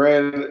 He'd be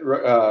going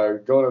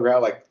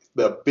around like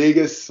the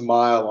biggest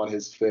smile on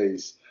his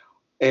face.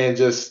 And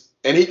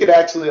he could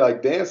actually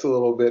like dance a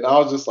little bit. And I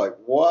was just like,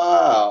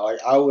 wow. Like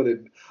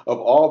of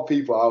all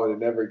people, I would have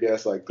never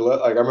guessed. Like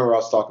I remember I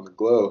was talking to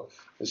Glow,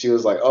 and she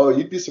was like, "Oh,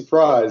 you'd be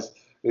surprised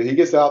that he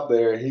gets out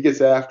there and he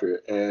gets after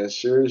it." And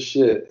sure as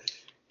shit,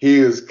 he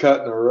was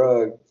cutting a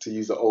rug, to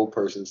use the old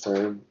person's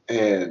term.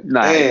 And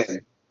nice.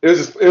 Man,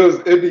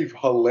 it'd be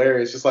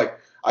hilarious. Just like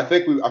I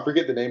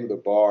forget the name of the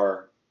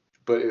bar,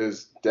 but it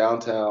was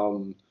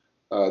downtown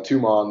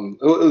Tumon.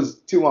 It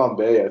was Tumon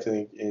Bay, I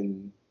think,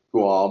 in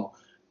Guam,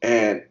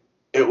 and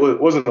it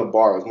wasn't a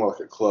bar. It was more like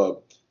a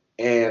club.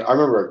 And I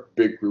remember a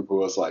big group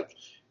of us, like,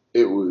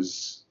 it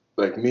was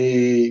like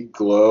me,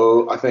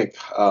 Glow, I think,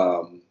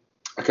 I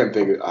couldn't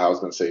think I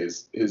was going to say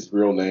his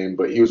real name,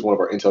 but he was one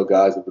of our intel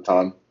guys at the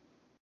time.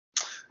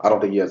 I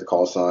don't think he has a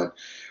call sign.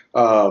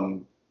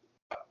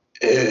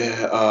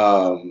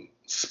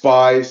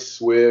 Spy,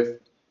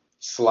 Swift,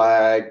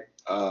 Slag,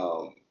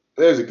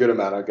 there's a good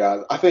amount of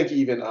guys. I think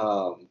even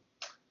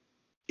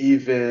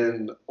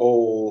even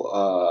old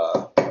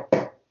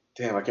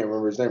damn, I can't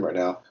remember his name right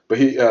now, but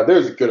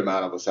there's a good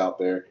amount of us out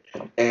there,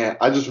 and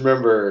I just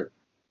remember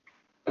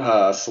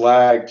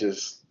Slag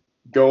just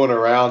going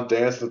around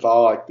dancing with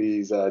all like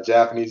these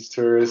Japanese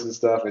tourists and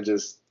stuff, and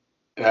just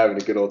having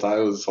a good old time.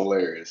 It was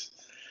hilarious.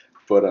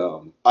 But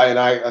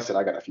I said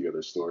I got a few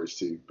other stories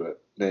too,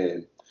 but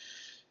man,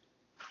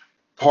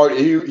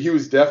 he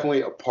was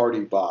definitely a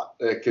party bot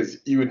because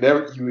you would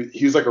never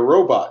he was like a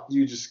robot.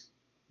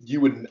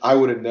 I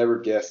would have never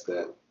guessed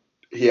that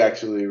he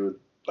actually would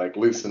like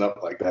loosen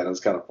up like that. It was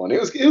kind of funny.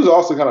 It was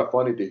also kind of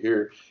funny to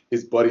hear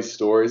his buddy's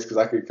stories because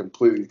I could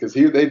completely because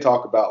they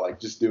talk about like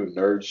just doing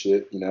nerd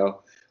shit,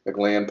 like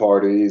LAN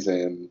parties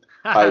and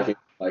hiking,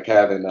 like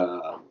having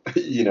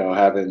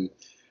having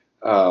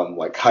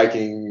like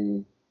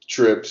hiking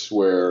trips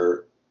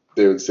where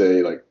they would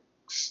say like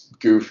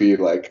goofy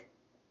like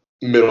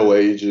Middle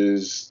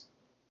Ages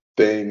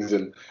things,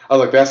 and I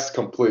was like, that's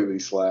completely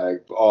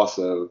Slag. But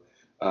also,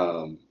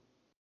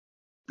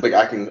 like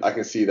I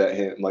can see that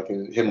him like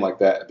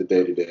that at the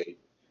day to day.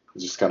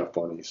 It's just kind of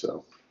funny.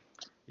 So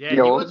Yeah, Yeah,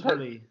 he what was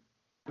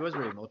was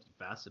really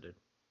multifaceted.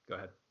 Go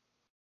ahead.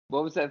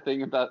 What was that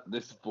thing about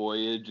this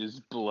voyage is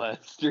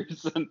blessed or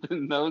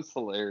something? That was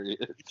hilarious.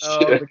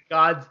 Oh,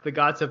 the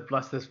gods have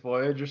blessed this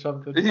voyage or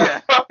something. Yeah.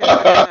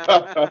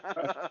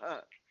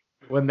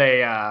 When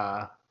they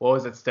what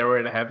was it,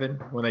 Stairway to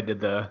Heaven? When they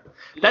did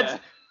that's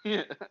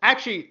Yeah.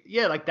 actually,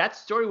 yeah, like that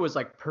story was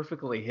like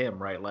perfectly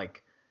him, right?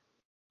 Like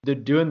they're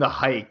doing the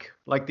hike,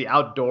 like the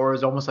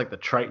outdoors, almost like the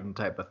Triton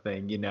type of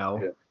thing, Yeah.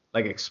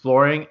 like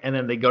exploring, and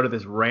then they go to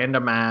this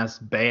random ass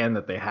band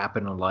that they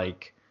happen to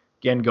like,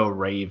 again, go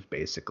rave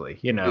basically,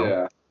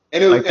 Yeah.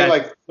 And it was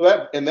Like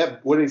that.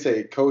 what did he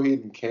say?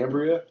 Coheed and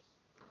Cambria?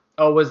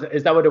 Oh, is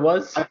that what it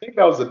was? I think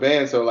that was the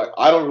band. So like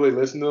I don't really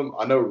listen to them.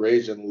 I know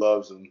Raging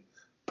loves them,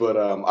 but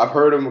I've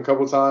heard them a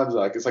couple times.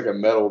 Like it's like a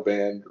metal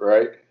band,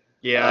 right?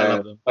 Yeah, I love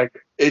And them. like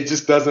it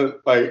just doesn't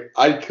like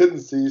I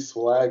couldn't see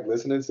Swag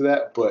listening to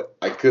that, but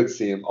I could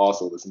see him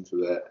also listen to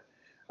that.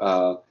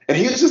 And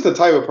he was just the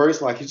type of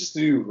person like he just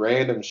do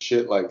random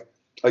shit. Like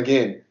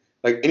again,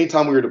 like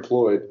anytime we were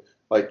deployed,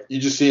 like you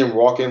just see him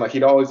walk in, like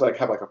he'd always like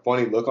have like a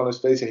funny look on his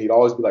face, and he'd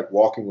always be like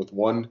walking with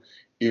one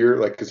ear,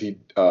 like because he'd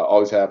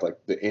always have like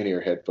the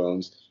in-ear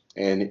headphones,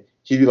 and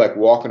he'd be like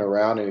walking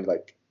around, and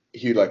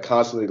he'd like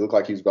constantly look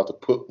like he was about to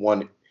put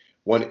one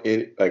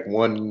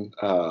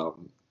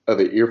of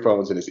the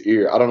earphones in his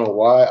ear. I don't know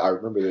why I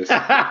remember this.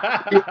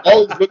 He would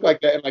always look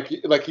like that, and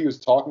like he was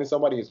talking to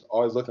somebody. He's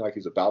always looking like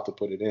he's about to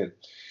put it in,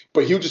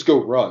 but he would just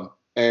go run,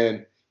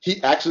 and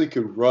he actually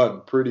could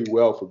run pretty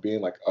well for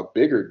being like a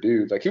bigger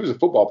dude. Like he was a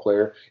football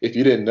player, if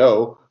you didn't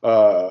know.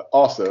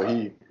 Also,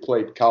 he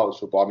played college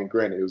football. I mean,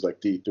 granted, it was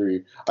like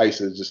D3. I used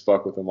to just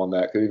fuck with him on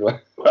that because he's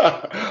like,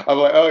 I'm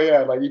like, oh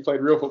yeah, like you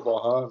played real football,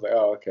 huh? I was like,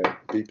 oh okay,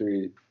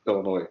 D3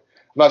 Illinois. I'm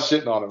not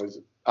shitting on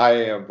him. I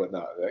am, but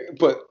not.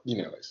 But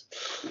anyways,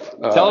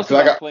 Tell us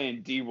about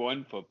playing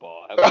D1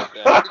 football. How about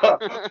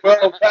that?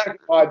 Well, back in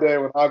my day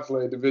when I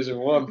played Division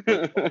One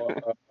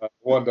football,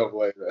 one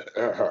AA.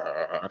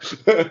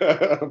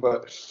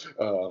 But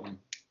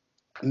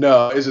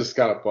no, it's just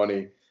kind of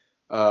funny.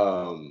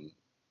 I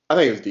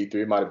think it was D3.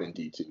 It might have been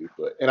D2,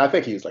 and I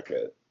think he was like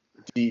a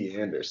D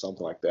end or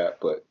something like that.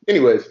 But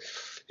anyways,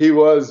 he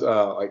was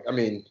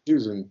he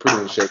was in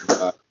pretty in shape,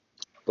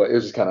 but it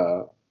was just kind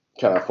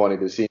of funny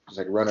to see him just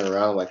like running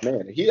around. Like,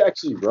 man, he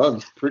actually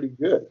runs pretty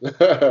good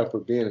for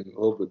being a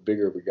little bit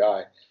bigger of a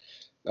guy,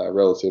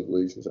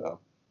 relatively. So,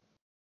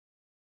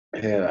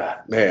 and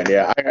man,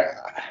 yeah.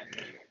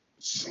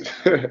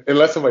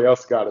 Unless somebody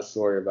else got a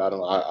story about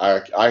him,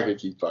 I could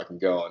keep fucking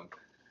going.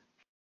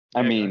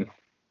 I mean,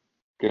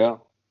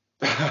 go.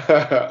 All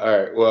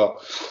right.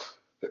 Well,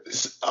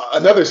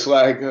 another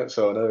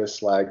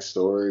slag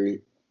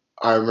story.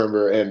 I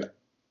remember, and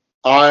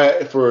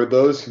for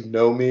those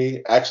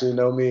who actually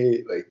know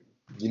me, like,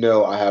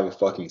 I have a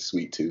fucking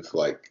sweet tooth,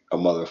 like a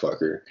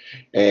motherfucker.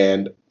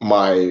 And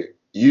my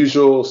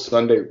usual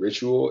Sunday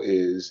ritual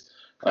is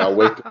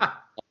wake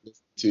up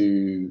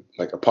to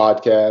like a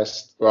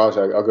podcast, or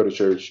I'll go to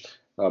church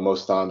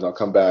most times. I'll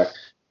come back,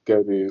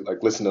 go to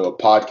like listen to a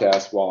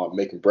podcast while I'm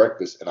making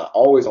breakfast. And I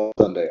always on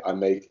Sunday, I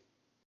make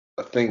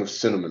a thing of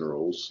cinnamon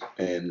rolls.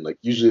 And like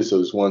usually it's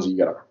those ones you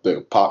got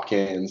the pop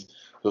cans,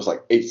 those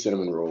like 8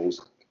 cinnamon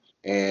rolls.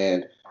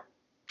 And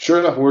sure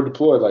enough, we're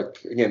deployed.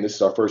 Like again, this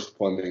is our first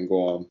deployment in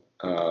Guam.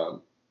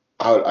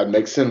 I'd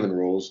make cinnamon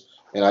rolls,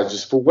 and I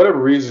just for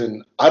whatever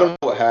reason, I don't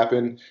know what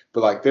happened,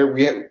 but like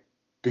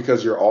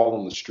because you're all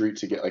on the street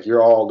to get like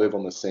you're all live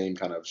on the same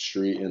kind of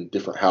street in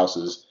different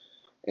houses,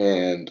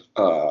 and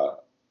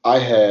I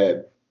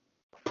had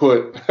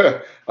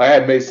I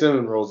had made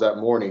cinnamon rolls that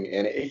morning,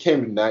 and it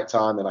came to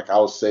nighttime, and like I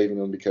was saving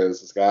them because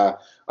this guy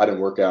I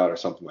didn't work out or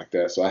something like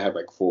that, so I had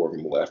like 4 of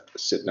them left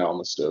sitting out on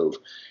the stove,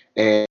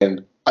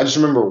 and I just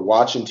remember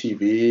watching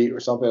TV or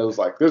something. It was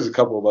like there's a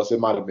couple of us. It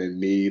might have been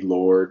me,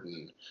 Lord,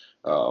 and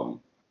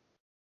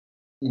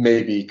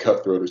maybe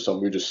Cutthroat or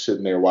something. We were just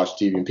sitting there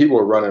watching TV, and people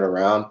were running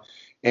around,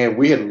 and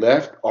we had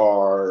left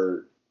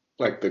our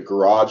like the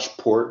garage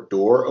port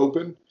door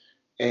open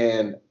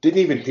and didn't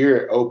even hear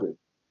it open.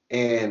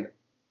 And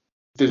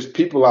there's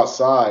people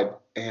outside,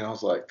 and I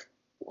was like,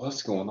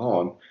 what's going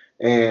on?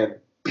 And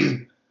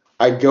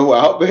I go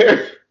out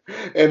there,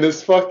 and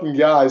this fucking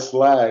guy,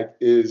 Slag,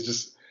 is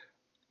just.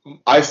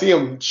 I see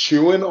him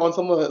chewing on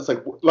something that's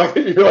like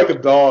you're like a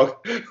dog,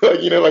 like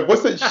like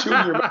what's that chewing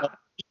in your mouth?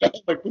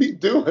 Like what are you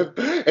doing?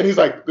 And he's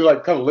like, they're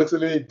like kind of looks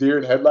at me, deer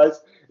in headlights,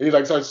 and he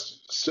like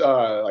starts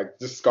like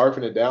just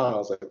scarfing it down. I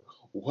was like,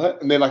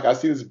 what? And then like I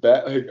see this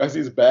bag, I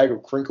see this bag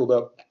of crinkled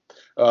up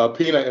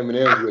peanut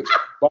M&Ms, which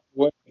by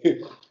the way,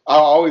 I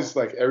always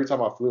like every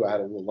time I flew, I had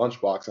a little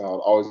lunchbox, and I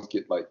would always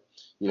get like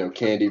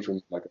candy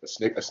from like a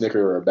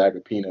Snicker or a bag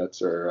of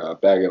peanuts or a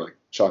bag of like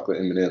chocolate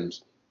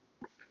M&Ms.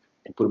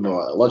 And put them in a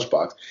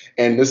lunchbox.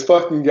 And this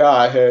fucking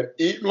guy had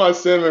eaten my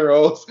cinnamon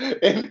rolls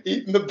and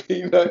eaten the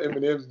peanut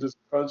M&Ms, just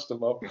crunched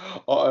them up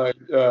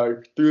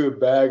threw the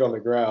bag on the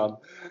ground.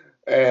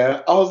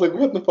 And I was like,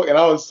 what the fuck? And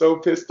I was so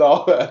pissed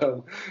off at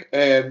him.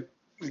 And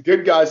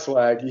good guy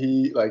Slag,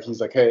 he's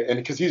like, hey, and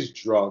because he's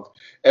drunk,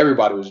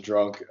 everybody was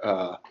drunk,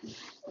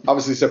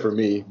 obviously except for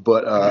me.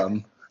 But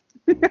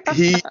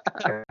he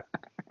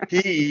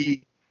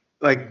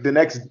like the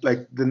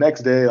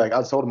next day, like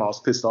I told him I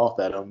was pissed off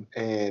at him,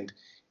 and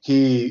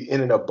he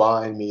ended up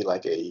buying me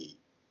like a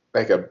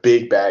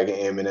big bag of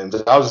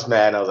M&Ms. I was just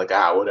mad. And I was like,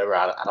 whatever.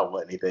 I don't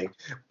want anything.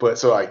 But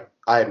so I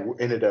had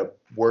ended up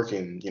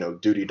working,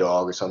 duty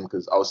dog or something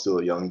because I was still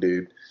a young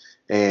dude,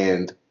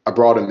 and I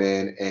brought him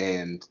in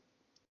and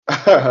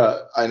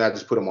and I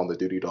just put him on the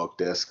duty dog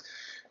desk.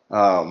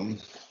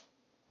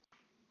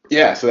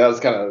 Yeah, so that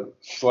was kind of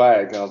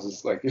Slag. And I was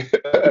just like,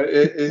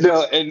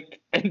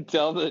 and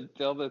tell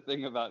the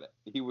thing about it.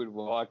 He would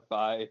walk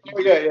by.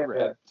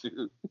 Yeah.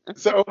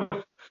 So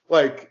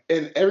like,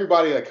 and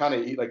everybody like kind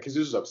of eat like because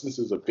since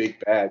it was a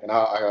big bag, and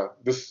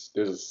there's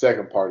a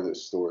second part of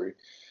this story,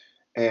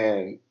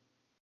 and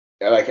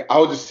like I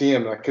would just see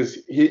him like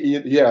because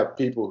he have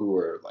people who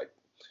are like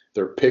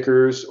they're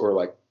pickers or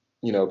like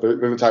they're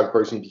the type of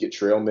person you get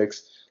trail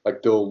mix.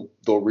 Like they'll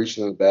reach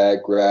in the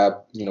bag, grab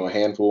a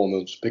handful, and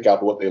they'll just pick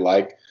out what they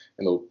like,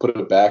 and they'll put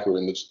it back, and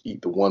they'll just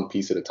eat the one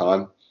piece at a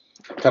time.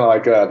 Kind of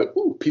like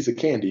the piece of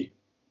candy,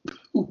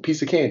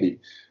 piece of candy.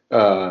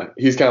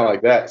 He's kind of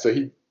like that. So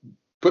he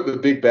put the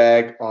big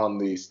bag on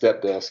the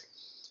step desk,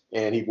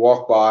 and he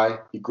walked by.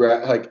 He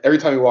grabbed like every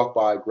time he walked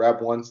by, grab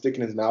one, stick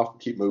in his mouth,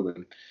 keep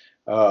moving.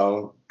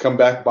 Come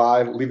back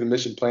by, leave the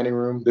mission planning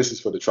room. This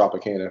is for the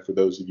Tropicana. For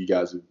those of you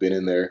guys who've been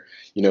in there,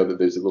 you know that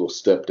there's a little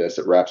step desk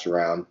that wraps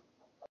around.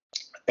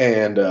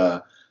 And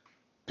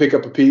pick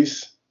up a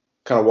piece,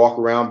 kind of walk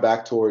around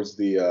back towards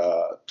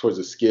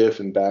the skiff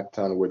and back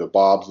kind of where the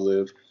Bobs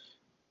live.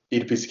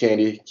 Eat a piece of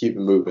candy, keep it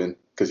moving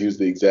because he was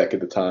the exec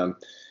at the time.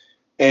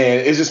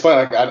 And it's just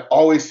funny. Like I'd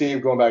always see him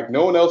going back.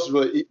 No one else is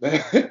really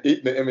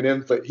eating the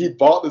M&Ms, but he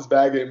bought this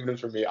bag of M&Ms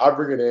for me. I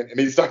bring it in, and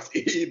he starts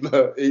eating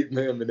the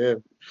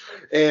M&Ms.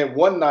 And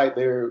one night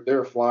they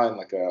were flying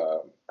like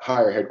a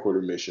higher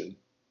headquarter mission,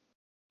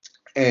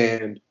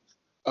 and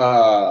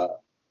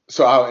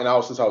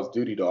since I was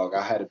duty dog,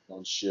 I had to be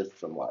on shift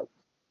from like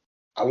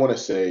I want to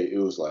say it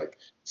was like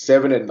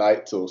 7 at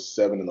night till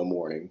 7 in the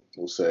morning,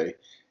 we'll say.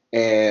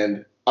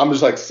 And I'm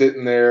just like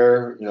sitting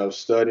there,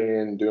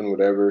 studying, doing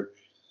whatever.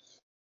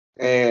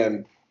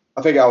 And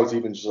I think I was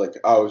even just like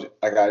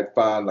I'd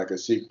find like a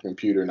secret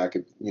computer and I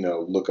could,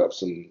 look up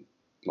some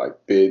like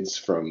bids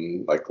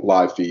from like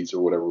live feeds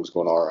or whatever was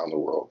going on around the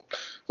world.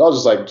 So I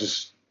was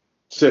just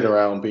sitting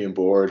around being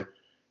bored,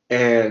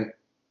 and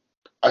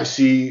I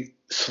see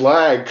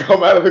Slag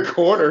come out of the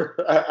corner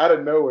out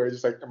of nowhere,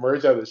 just like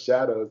emerge out of the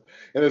shadows.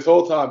 And this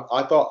whole time,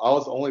 I thought I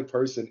was the only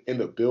person in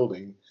the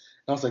building. And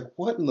I was like,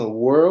 "What in the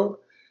world?"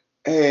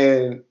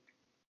 And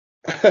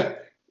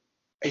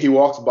he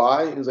walks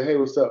by and he's like, "Hey,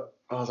 what's up?"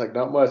 I was like,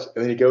 "Not much."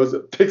 And then he goes,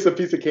 picks a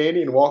piece of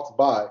candy and walks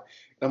by. And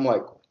I'm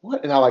like,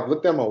 "What?" And I like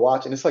looked at my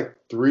watch, and it's like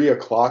 3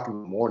 o'clock in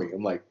the morning.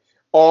 I'm like,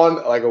 on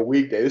like a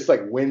weekday. It's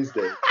like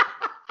Wednesday.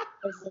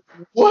 I was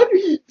like, "What are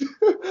you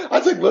doing?" I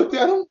just like looked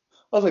at him.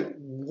 I was like,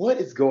 what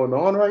is going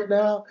on right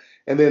now?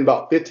 And then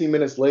about 15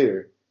 minutes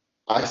later,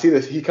 I see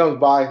this. He comes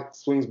by,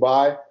 swings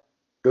by,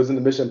 goes in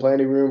the mission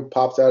planning room,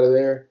 pops out of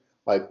there.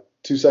 Like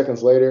 2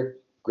 seconds later,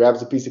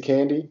 grabs a piece of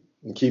candy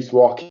and keeps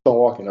on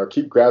walking, or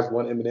grabs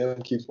one M&M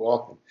and keeps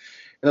walking.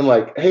 And I'm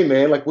like, hey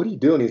man, like what are you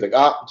doing? He's like,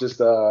 just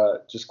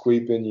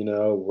queeping,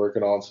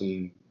 working on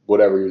some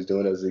whatever he was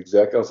doing as an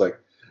exec. I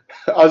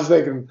was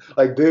thinking,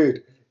 like,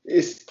 dude,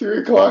 it's 3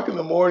 o'clock in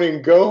the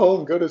morning. Go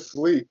home, go to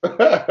sleep.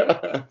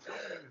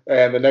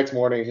 And the next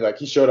morning,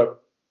 he showed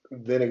up.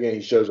 Then again,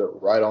 he shows up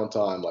right on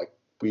time. Like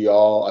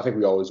I think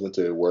we always went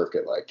to work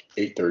at like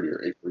 8:30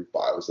 or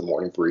 8:45 was the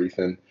morning brief,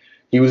 and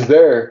he was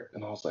there.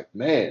 And I was like,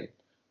 man,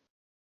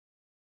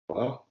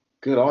 well,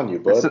 good on you,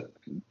 bud.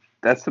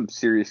 That's some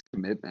serious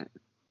commitment.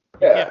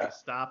 Yeah, can't be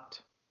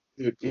stopped.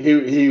 Dude,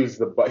 he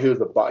was a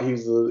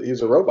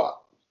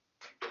robot.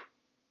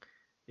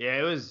 Yeah,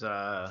 it was.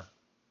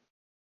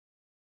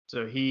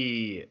 So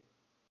he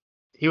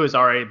was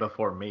already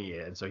before me,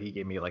 and so he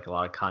gave me like a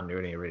lot of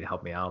continuity and really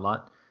helped me out a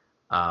lot.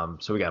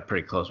 So we got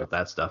pretty close with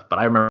that stuff. But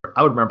I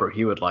would remember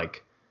he would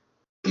like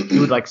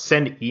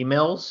send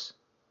emails,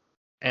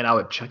 and I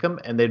would check them,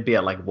 and they'd be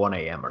at like 1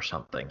 a.m. or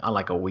something on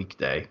like a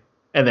weekday.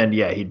 And then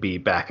yeah, he'd be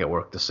back at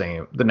work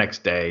the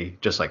next day,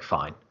 just like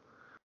fine.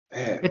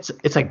 Man.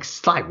 It's like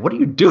Slag, what are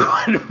you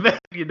doing, man?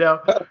 You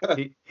know,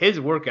 his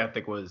work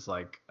ethic was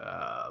like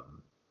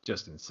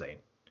just insane.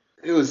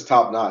 It was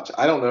top notch.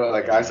 I don't know.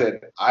 Like I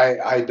said,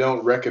 I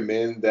don't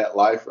recommend that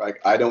life. Like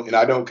I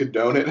don't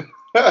condone it.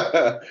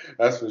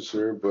 That's for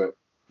sure. But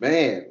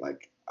man,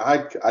 like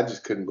I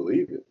just couldn't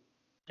believe it.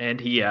 And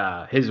he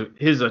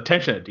his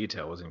attention to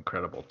detail was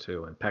incredible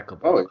too,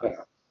 impeccable. Oh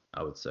yeah.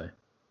 I would say.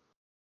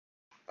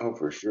 Oh,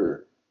 for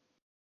sure.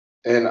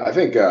 And I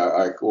think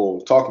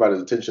we'll talk about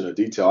his attention to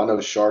detail. I know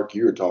Shark,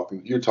 you're talking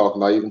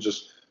about even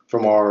just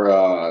from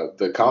our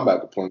the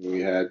combat deployment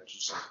we had,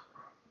 just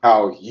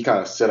how he kind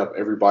of set up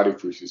everybody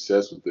for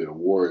success with the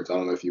awards. I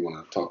don't know if you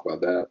want to talk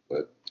about that,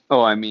 but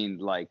I mean,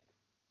 like,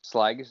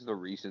 Slag is the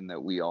reason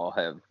that we all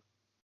have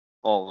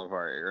all of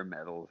our air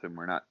medals, and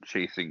we're not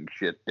chasing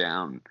shit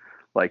down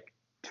like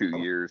 2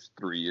 years,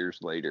 3 years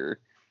later.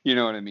 You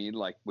know what I mean?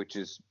 Like, which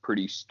is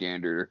pretty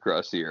standard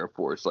across the Air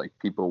Force, like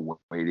people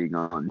waiting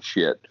on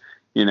shit,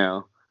 you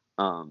know?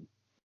 And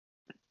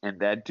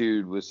that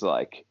dude was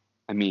like,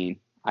 I mean,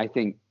 I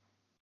think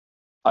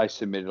I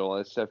submitted all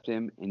that stuff to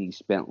him, and he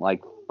spent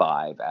like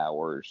 5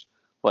 hours,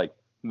 like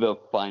the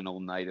final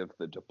night of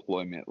the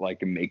deployment,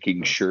 like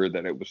making sure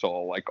that it was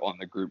all like on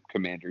the group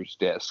commander's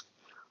desk,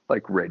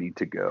 like ready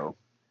to go.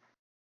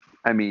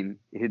 I mean,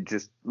 it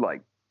just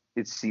like,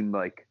 it seemed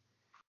like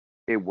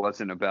it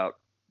wasn't about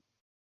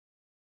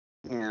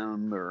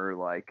him or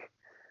like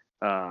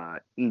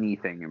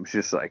anything. It was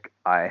just like,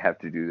 I have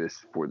to do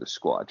this for the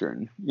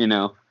squadron, you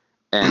know?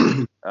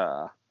 And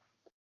I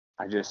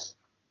just,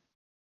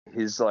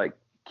 his like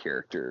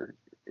character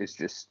is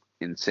just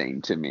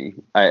insane to me.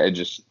 I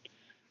just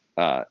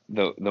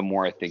the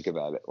more I think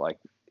about it, like,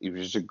 he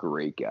was just a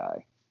great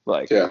guy.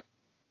 Like, yeah.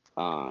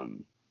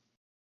 And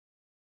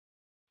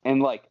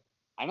like,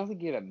 I don't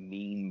think he had a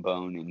mean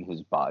bone in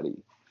his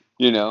body,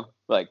 you know?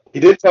 Like, He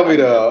did tell me he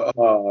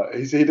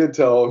did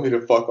tell me to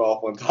fuck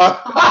off one time.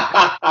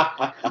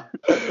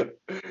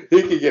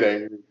 He could get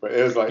angry, but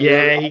it was like,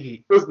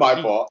 it was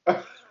my fault.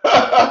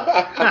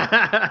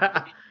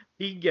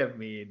 He can get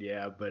mean,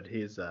 yeah, but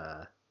his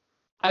I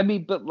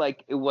mean, but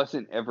like, it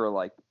wasn't ever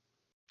like,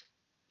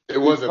 it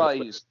wasn't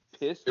probably just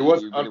pissed it at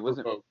was you, but it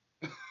wasn't. unprovoked.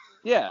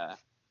 Yeah,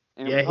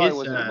 and Yeah, it probably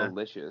his, wasn't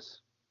malicious.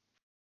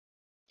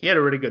 he had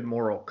a really good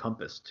moral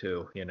compass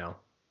too, you know.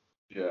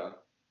 Yeah.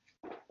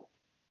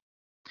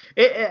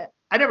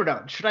 I never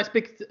know. Should I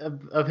speak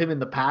of him in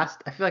the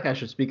past? I feel like I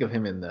should speak of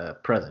him in the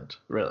present,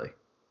 really.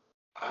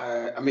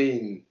 I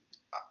mean,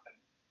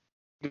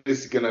 this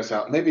is gonna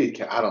sound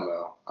maybe I don't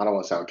know. I don't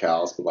want to sound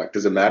callous, but like,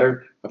 does it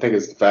matter? I think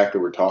it's the fact that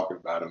we're talking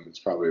about him. It's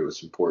probably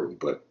what's important.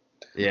 But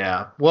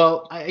yeah,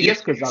 well, I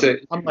guess because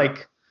I'm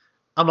like,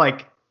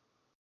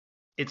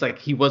 it's like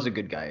he was a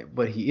good guy,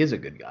 but he is a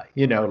good guy,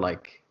 you know.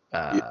 Like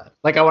I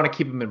want to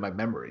keep him in my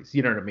memories.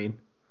 You know what I mean?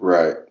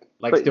 right.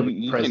 Like, But still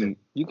be present.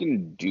 you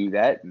can do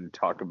that and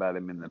talk about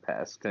him in the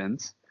past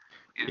tense.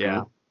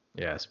 Yeah,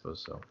 I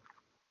suppose so.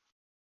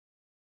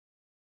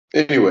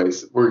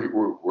 Anyways,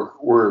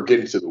 we're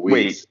getting to the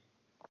weeds.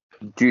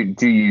 Wait,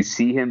 do you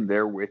see him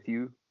there with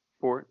you,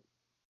 Fort?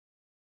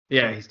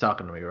 Yeah, he's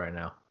talking to me right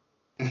now.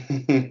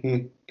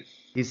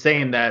 He's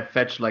saying that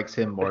Fetch likes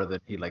him more than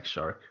he likes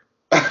Shark.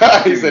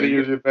 He said he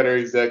was a better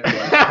exec.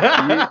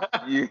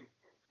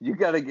 You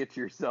got to get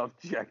yourself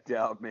checked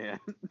out, man.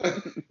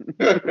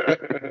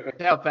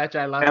 Tell Fetch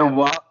I love him.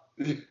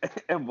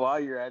 And while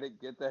you're at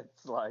it, get that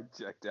Slag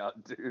checked out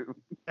too.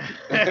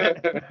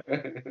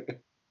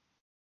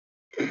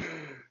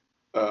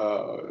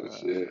 Oh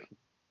shit!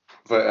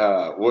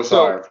 But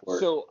sorry for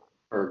so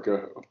or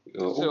go.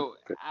 So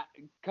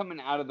coming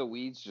out of the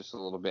weeds just a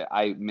little bit,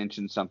 I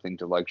mentioned something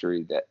to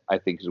Luxury that I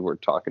think is worth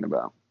talking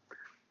about.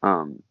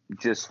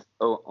 Just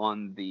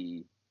on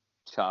the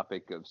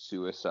topic of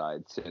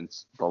suicide,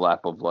 since the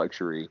lap of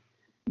Luxury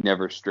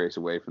never strays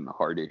away from the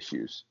hard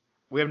issues.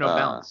 We have no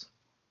balance.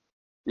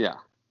 Yeah.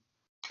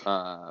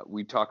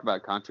 We talk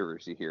about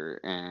controversy here,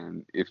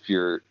 and if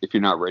you're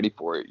not ready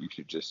for it, you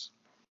should just,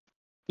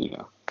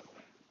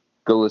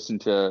 go listen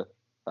to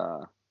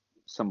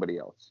somebody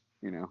else.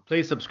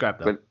 Please subscribe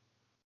though.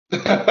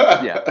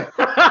 But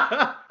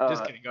yeah.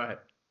 Just kidding. Go ahead.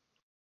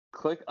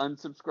 Click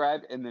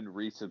unsubscribe and then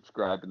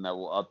resubscribe, and that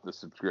will up the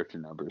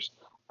subscription numbers.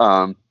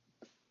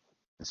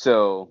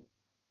 So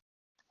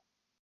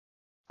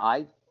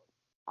I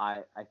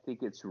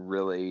think it's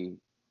really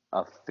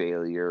a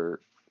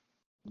failure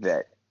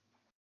that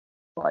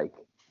like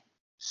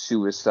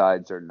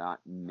suicides are not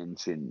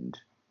mentioned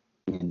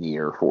in the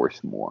Air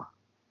Force more.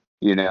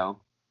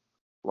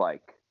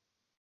 Like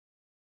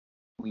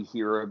we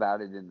hear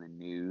about it in the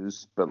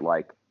news, but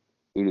like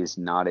it is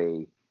not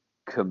a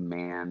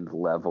command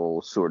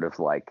level sort of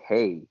like,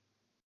 hey,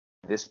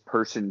 this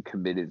person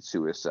committed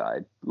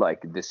suicide,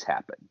 like this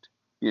happened,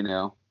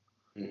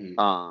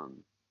 Mm-hmm.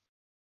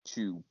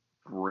 To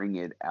bring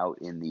it out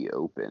in the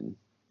open,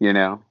 you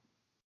know?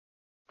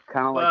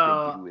 Kind of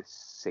like they do with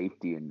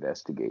safety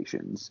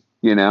investigations,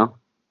 you know?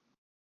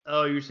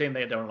 Oh, you're saying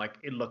they don't like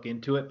look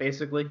into it,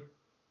 basically?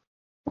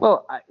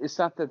 Well, it's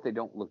not that they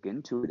don't look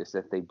into it; it's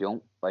that they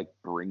don't like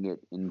bring it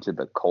into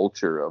the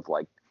culture of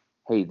like,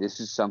 hey, this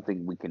is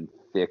something we can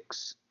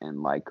fix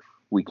and like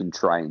we can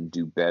try and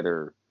do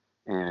better,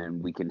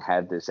 and we can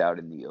have this out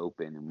in the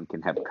open, and we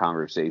can have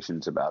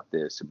conversations about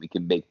this, and we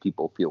can make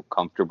people feel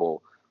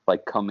comfortable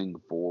like coming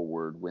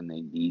forward when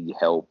they need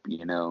help,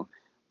 you know,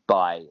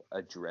 by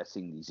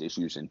addressing these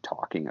issues and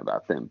talking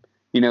about them,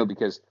 you know,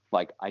 because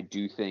like I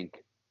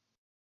think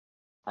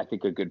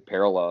a good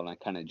parallel, and I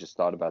kind of just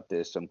thought about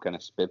this, so I'm kind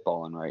of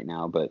spitballing right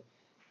now, but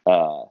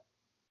uh,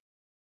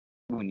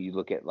 when you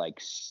look at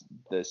like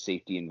the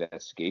safety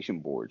investigation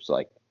boards,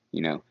 like,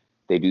 you know,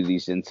 they do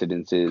these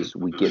incidences,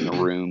 we get in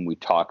a room, we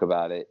talk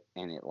about it,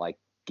 and it like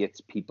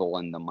gets people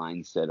in the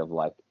mindset of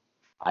like,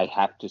 I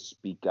have to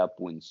speak up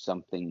when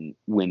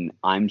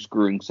I'm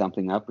screwing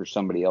something up or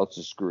somebody else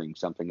is screwing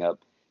something up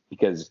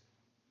because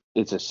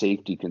it's a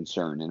safety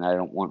concern and I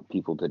don't want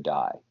people to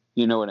die.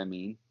 You know what I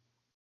mean?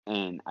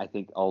 And I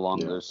think along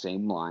those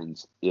same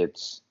lines,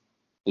 it's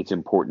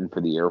important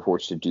for the Air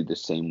Force to do the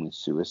same with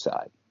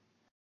suicide,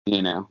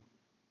 you know,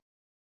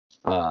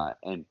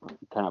 and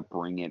kind of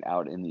bring it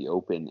out in the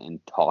open and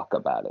talk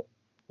about it,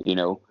 you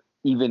know,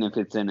 even if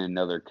it's in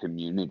another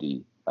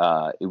community,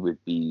 it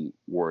would be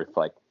worth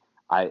like,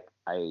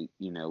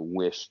 you know,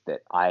 wish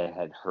that I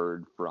had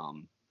heard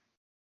from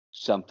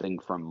something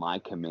from my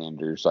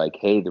commanders, like,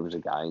 hey, there was a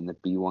guy in the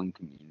B1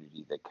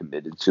 community that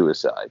committed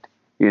suicide,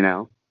 you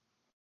know,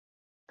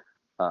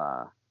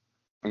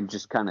 and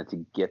just kind of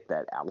to get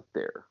that out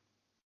there.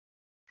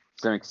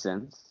 Does that make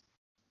sense?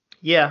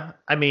 Yeah,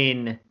 I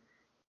mean,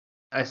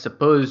 I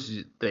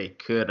suppose they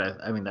could.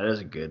 I mean, that is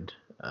a good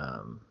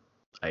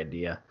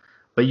idea.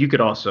 But you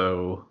could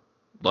also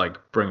like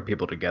bring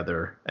people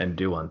together and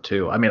do one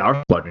too. I mean,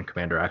 our squadron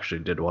commander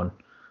actually did one,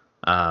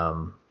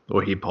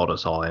 where he pulled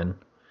us all in.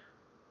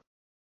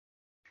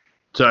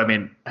 So, I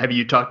mean, have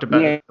you talked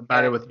about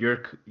it with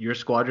your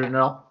squadron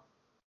at all?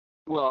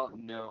 Well,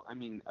 no. I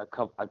mean,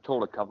 I've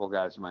told a couple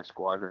guys in my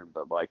squadron,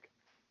 but like,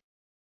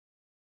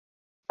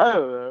 I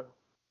don't know.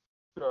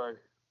 Sorry,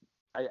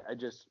 I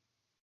just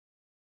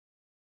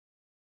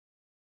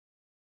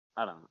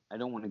I don't know. I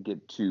don't want to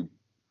get too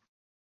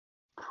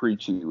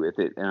preachy with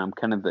it, and I'm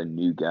kind of the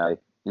new guy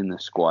in the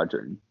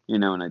squadron, you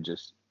know, and I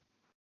just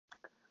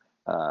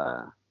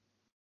I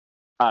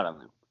don't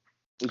know.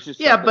 It's just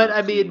but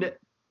I mean,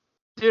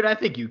 dude, I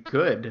think you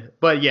could.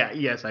 But yeah,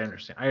 yes, I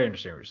understand. I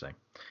understand what you're saying.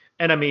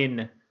 And I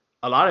mean,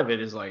 a lot of it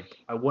is like,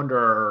 I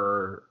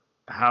wonder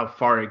how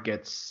far it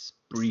gets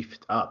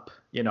briefed up.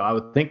 You know, I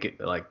would think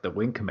like the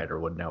wing commander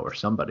would know or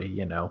somebody,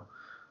 you know.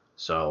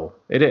 So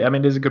I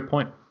mean, it is a good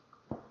point.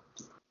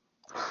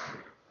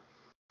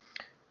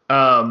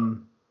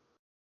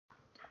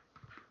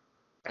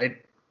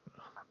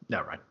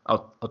 Never mind.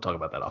 I'll talk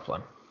about that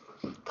offline.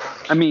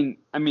 I mean,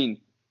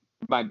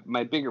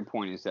 my bigger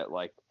point is that,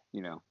 like,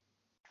 you know,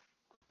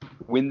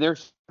 when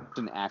there's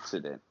an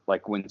accident,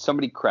 like when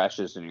somebody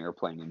crashes an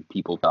airplane and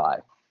people die,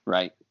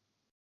 right?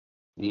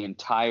 The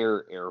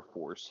entire Air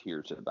Force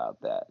hears about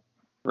that,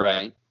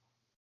 right?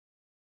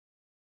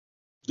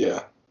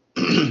 Yeah.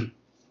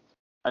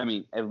 I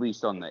mean, at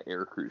least on the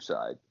aircrew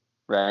side,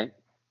 right?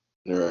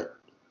 You're right.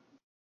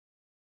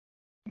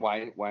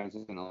 Why is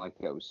it gonna like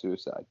that with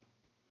suicide?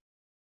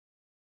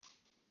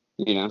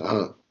 You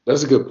know?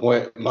 That's a good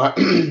point.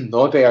 The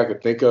only thing I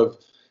could think of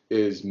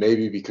is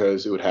maybe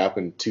because it would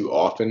happen too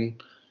often,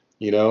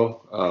 you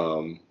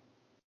know.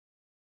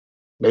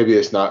 Maybe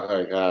it's not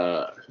like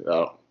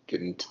I'll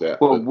get into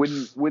that. Well, but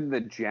wouldn't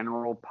the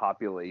general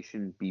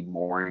population be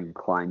more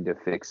inclined to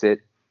fix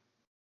it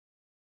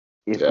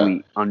if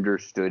we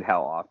understood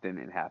how often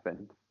it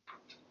happened?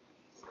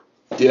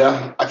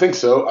 Yeah, I think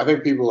so. I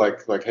think people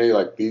like hey,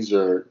 like these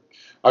are.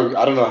 I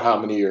don't know how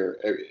many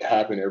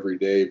happen every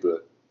day,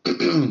 but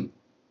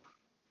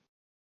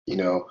you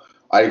know,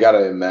 I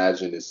gotta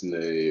imagine it's in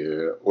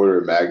the order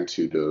of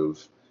magnitude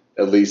of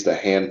at least a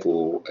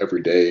handful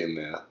every day in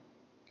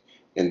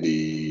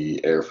the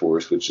Air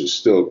Force, which is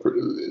still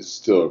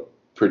a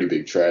pretty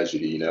big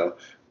tragedy, you know.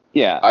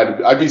 Yeah,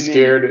 I'd be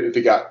scared if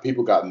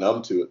people got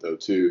numb to it though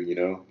too, you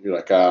know. You're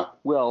like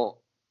Well,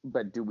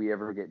 but do we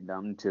ever get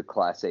numb to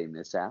Class A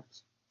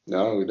mishaps?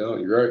 No, we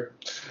don't. You're right.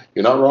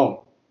 You're not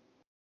wrong.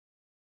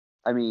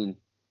 I mean,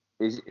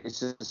 it's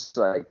just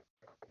like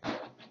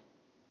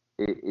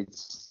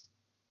it's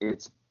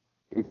if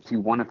you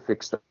want to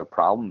fix the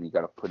problem, you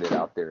got to put it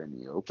out there in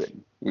the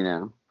open, you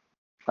know,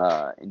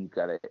 and you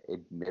got to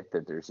admit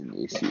that there's an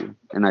issue.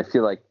 And I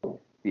feel like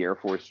the Air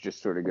Force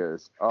just sort of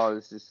goes, "Oh,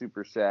 this is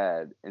super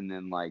sad," and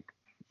then like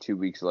 2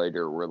 weeks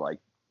later, we're like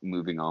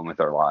moving on with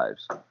our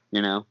lives,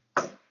 you know.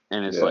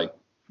 And it's like,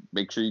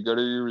 make sure you go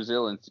to your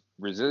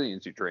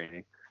resiliency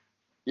training,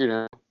 you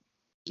know.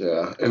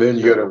 Yeah, and then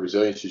you go to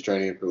resiliency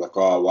training and you're like,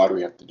 oh, why do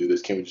we have to do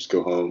this? Can't we just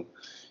go home?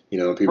 You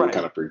know, people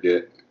kind of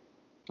forget.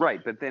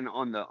 Right, but then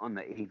on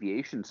the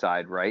aviation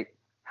side, right?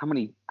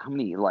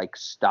 like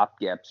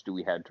stopgaps do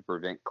we have to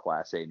prevent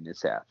Class A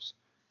mishaps?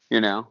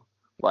 You know,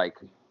 like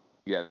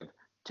you have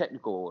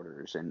technical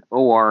orders and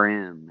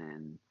ORM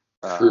and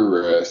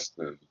Crew rest.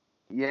 And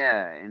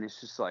yeah, and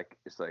it's like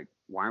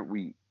why aren't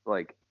we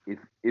like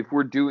if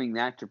we're doing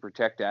that to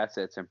protect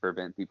assets and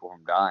prevent people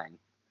from dying,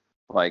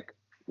 like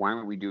why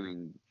aren't we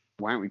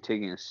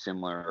taking a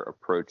similar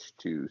approach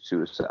to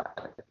suicide?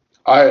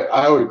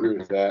 I would agree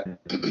with that.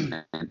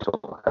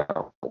 Mental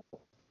health.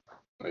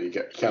 You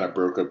kind of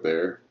broke up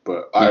there,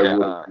 but I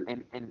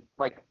would. And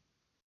like,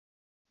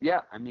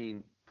 yeah, I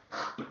mean,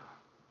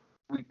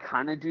 we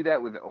kind of do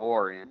that with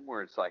ORM,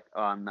 where it's like,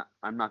 oh,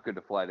 I'm not good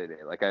to fly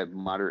today. Like, I have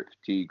moderate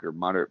fatigue or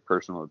moderate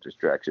personal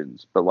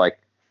distractions, but like,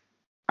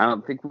 I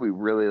don't think we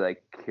really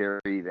like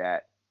carry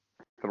that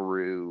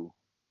through.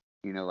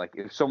 You know, like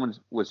if someone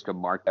was to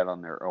mark that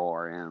on their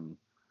ORM,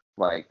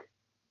 like,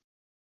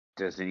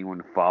 does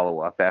anyone follow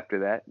up after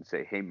that and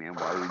say, hey man,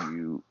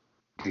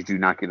 did you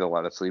not get a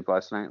lot of sleep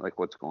last night? Like,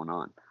 what's going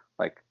on?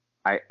 Like,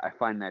 I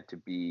find that to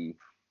be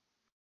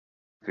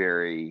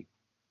very,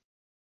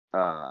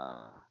 I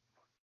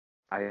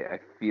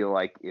feel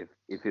like if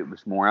it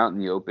was more out in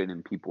the open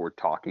and people were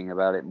talking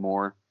about it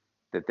more,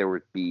 that there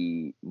would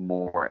be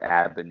more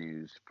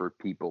avenues for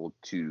people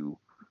to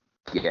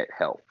get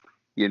help,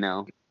 you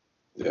know?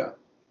 Yeah.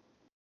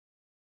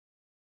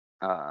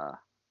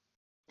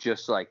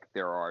 Just like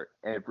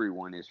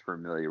everyone is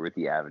familiar with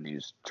the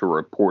avenues to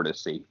report a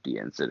safety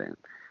incident,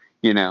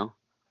 you know?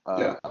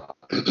 Yeah.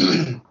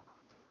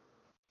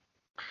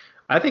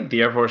 I think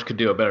the Air Force could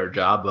do a better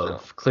job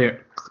of I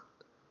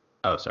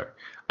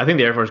think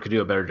the Air Force could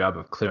do a better job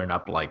of clearing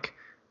up, like,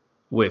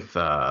 with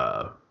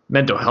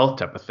mental health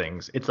type of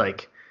things. It's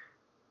like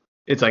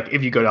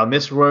if you go down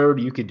this road,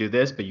 you could do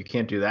this, but you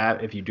can't do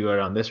that. If you do it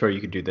on this road,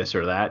 you could do this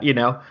or that, you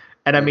know?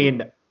 And I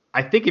mean,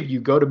 I think if you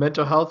go to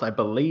mental health, I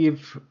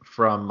believe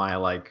from my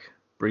like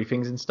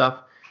briefings and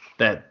stuff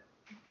that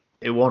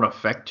it won't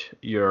affect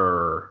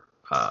your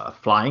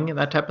flying and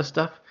that type of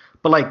stuff.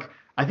 But like,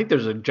 I think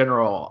there's a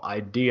general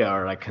idea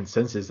or like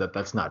consensus that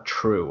that's not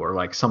true, or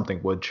like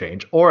something would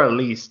change, or at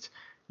least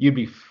you'd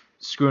be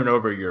screwing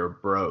over your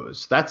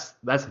bros. That's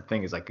the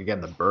thing, is like,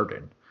 again, the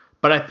burden.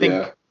 But I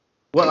think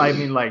what I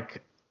mean,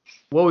 like,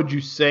 what would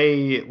you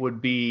say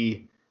would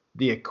be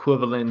the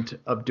equivalent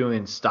of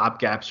doing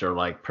stopgaps or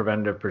like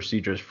preventative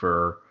procedures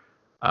for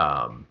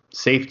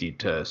safety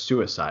to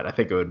suicide? I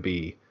think it would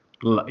be,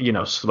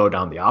 slow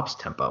down the ops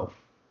tempo,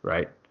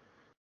 right?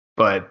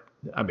 But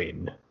I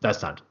mean,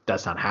 that's not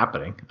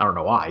happening. I don't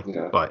know why,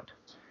 but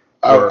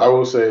I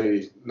will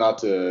say, not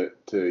to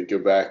go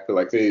back, but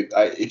like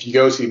if you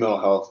go see mental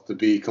health, to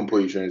be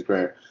completely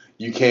transparent,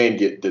 you can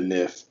get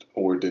deniffed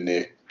or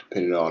denicked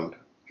depending on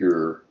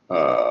your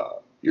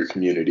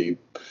community.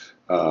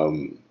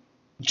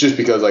 Just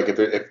because like if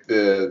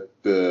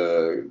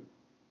the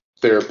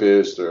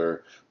therapist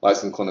or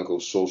licensed clinical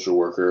social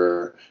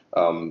worker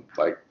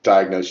like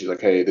diagnose you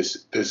like, hey,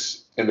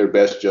 this in their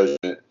best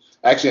judgment.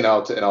 Actually, and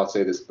I'll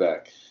say this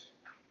back.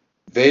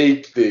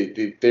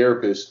 The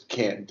therapist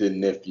can't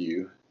deniff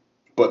you,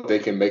 but they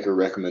can make a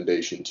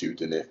recommendation to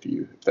deniff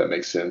you, if that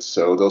makes sense.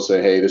 So they'll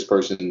say, hey, this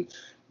person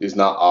is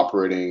not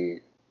operating,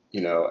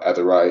 at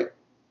the right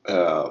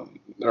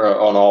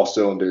or on all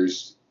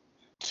cylinders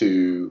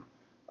to,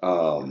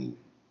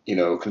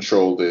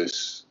 control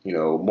this,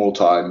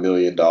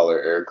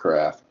 multi-million-dollar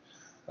aircraft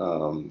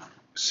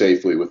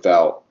safely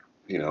without,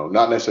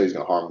 not necessarily he's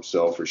going to harm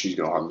himself or she's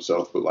going to harm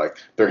himself, but like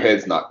their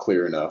head's not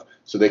clear enough.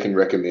 So they can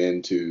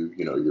recommend to,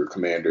 your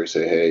commander,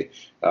 say, hey,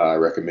 I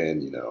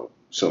recommend,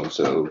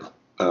 so-and-so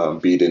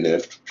be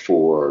deniffed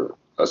for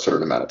a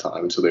certain amount of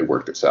time. And so they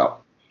work this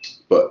out.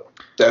 But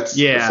that's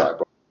the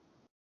sidebar.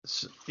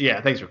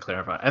 Yeah, thanks for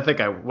clarifying. I think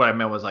what I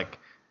meant was like,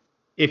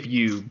 if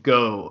you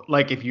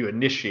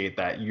initiate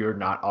that, you're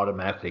not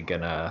automatically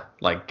gonna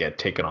like get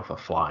taken off of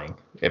flying,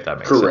 if that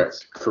makes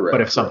sense. Correct. But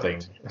if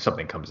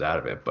something comes out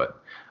of it, but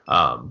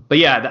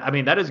yeah, I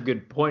mean, that is a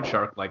good point,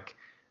 Shark. Like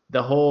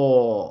the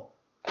whole,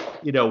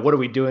 what are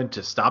we doing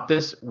to stop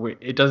this?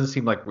 It doesn't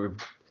seem like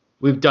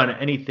we've done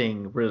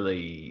anything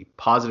really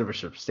positive or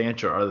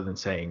substantial other than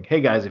saying,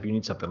 hey guys, if you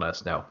need something, let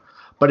us know.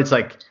 But it's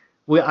like,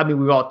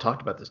 we've all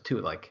talked about this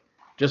too. Like,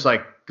 just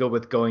like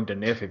going to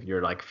NIF if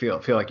you're like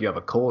feel like you have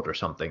a cold or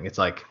something. It's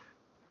like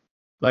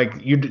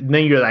you're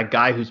that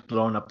guy who's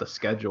blowing up the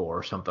schedule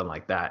or something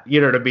like that.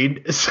 You know what I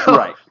mean? So,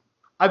 right.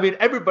 I mean,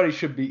 everybody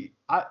should be.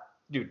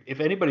 Dude, if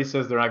anybody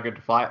says they're not good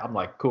to fly, I'm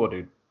like, cool,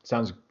 dude.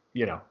 Sounds,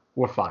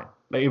 we're fine.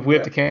 Like if we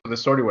have to cancel the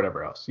sortie,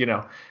 whatever else,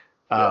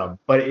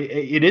 But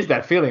it is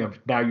that feeling of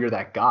now you're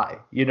that guy.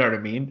 You know what I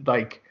mean?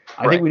 Like,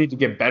 I think we need to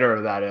get better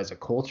at that as a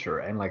culture,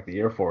 and like the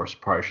Air Force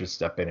probably should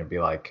step in and be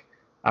like,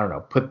 I don't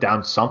know, put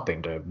down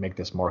something to make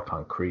this more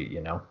concrete,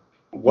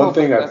 One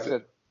thing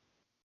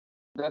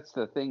that's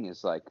the thing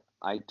is, like,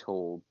 I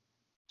told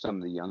some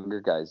of the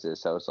younger guys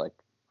this. I was like,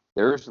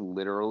 there's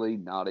literally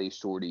not a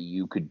sortie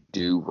you could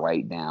do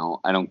right now.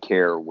 I don't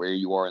care where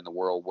you are in the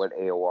world, what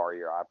AOR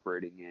you're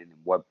operating in,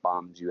 what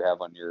bombs you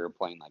have on your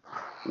airplane, like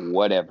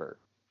whatever.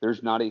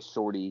 There's not a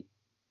sortie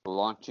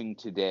launching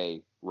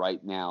today,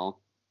 right now,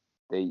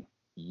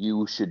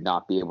 you should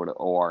not be able to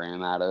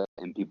ORM out of,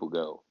 and people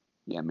go,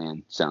 yeah,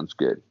 man, sounds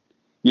good.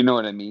 You know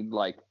what I mean?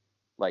 Like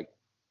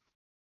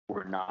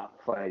we're not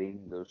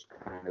fighting those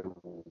kind of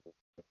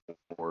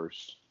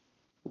wars,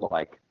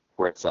 like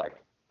where it's like,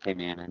 hey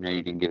man, I know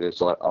you didn't get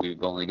us.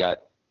 We've only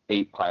got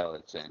 8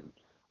 pilots, and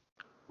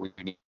we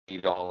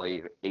need all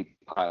eight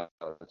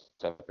pilots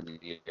up in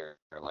the air.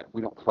 Like,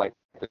 we don't fight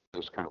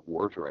those kind of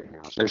wars right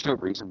now. So there's no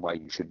reason why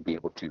you shouldn't be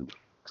able to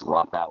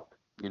drop out,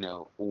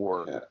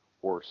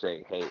 or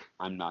say, hey,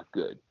 I'm not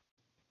good.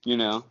 You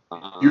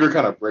were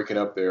kind of breaking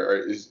up there.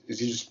 Is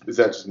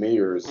that just me,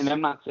 or is? And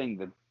I'm not saying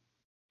that.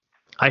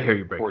 I hear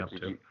you breaking up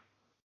too.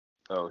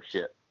 Oh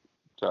shit!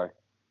 Sorry.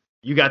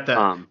 You got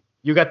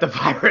the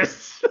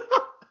virus.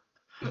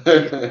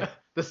 The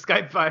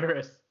Skype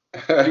virus. You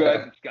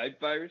have the Skype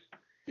virus?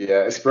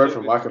 Yeah, it spread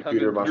from my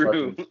computer, my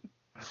fucking.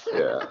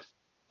 Yeah.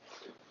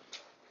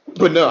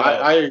 But no,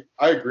 I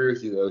agree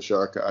with you though,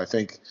 Shark. I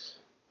think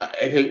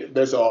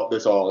that's all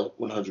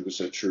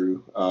 100%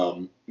 true.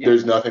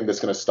 There's nothing that's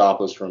going to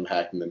stop us from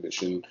hacking the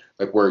mission.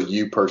 Like, where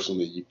you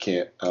personally, you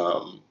can't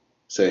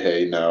say,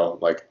 hey, no,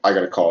 like, I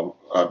got to call,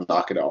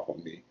 knock it off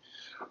on me.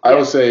 I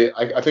would say,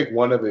 I think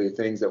one of the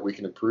things that we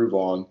can improve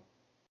on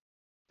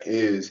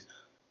is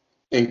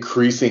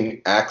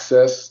increasing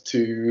access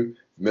to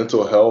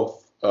mental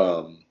health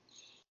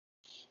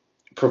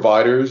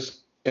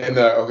providers. And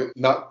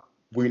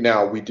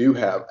we do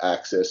have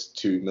access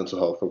to mental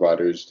health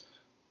providers.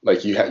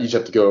 Like, you just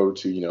have to go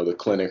to, the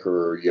clinic,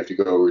 or you have to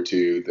go over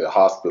to the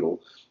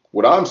hospital.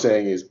 What I'm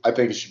saying is, I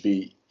think it should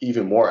be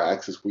even more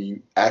access where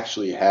you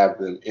actually have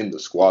them in the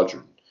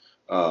squadron.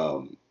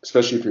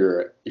 Especially if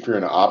you're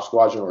in an op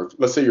squadron, or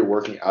let's say you're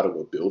working out of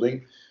a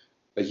building,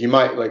 like, you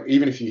might, like,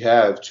 even if you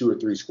have 2 or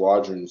 3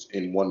 squadrons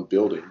in one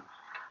building,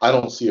 I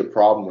don't see a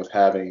problem with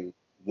having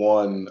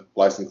one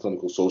licensed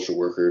clinical social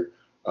worker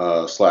 /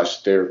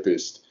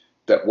 therapist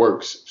that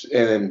works.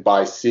 And then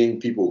by seeing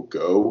people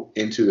go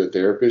into the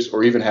therapist,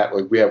 or even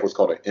we have what's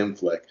called an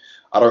MFLEC.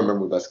 I don't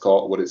remember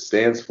what it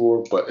stands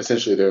for, but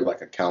essentially they're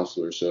like a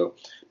counselor. So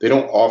they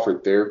don't offer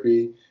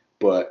therapy,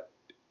 but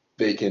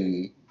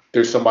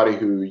there's somebody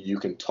who you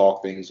can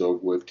talk things over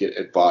with, get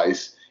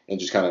advice, and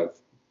just kind of,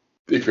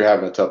 if you're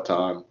having a tough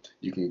time,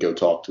 you can go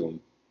talk to them.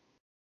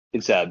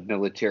 It's a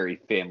military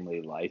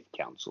family life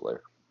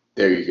counselor.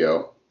 There you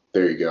go.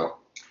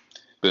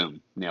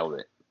 Boom. Nailed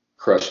it.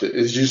 Crushed it.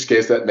 Did you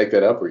make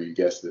that up, or you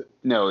guessed it?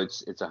 No,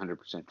 it's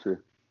 100% true.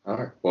 All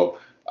right. Well,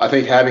 I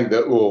think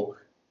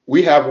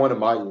we have one in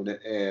my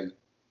unit, and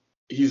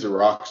he's a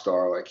rock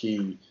star. Like,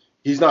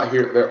 he's not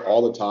there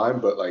all the time,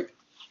 but like,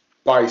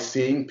 by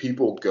seeing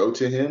people go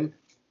to him,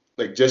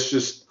 like,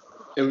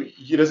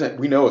 he doesn't.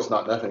 We know it's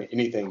not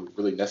anything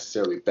really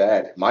necessarily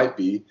bad. It might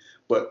be,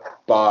 but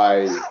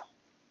by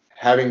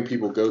having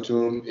people go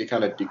to him, it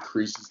kind of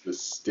decreases the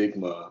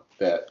stigma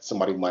that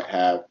somebody might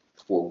have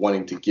for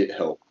wanting to get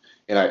help.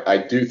 And I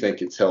do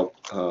think it's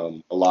helped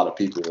a lot of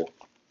people,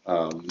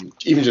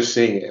 even just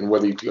seeing it. And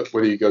whether you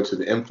go to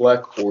the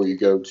MFLEC or you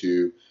go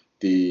to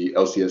the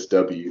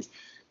LCSW,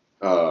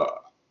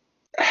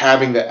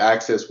 having the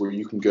access where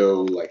you can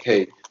go, like,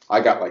 hey,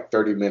 I got like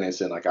 30 minutes,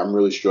 and like, I'm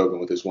really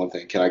struggling with this one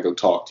thing. Can I go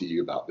talk to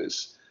you about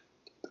this?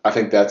 I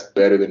think that's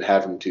better than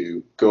having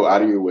to go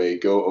out of your way,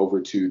 go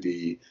over to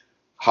the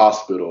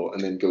hospital,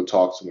 and then go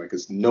talk to someone,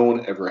 because no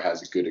one ever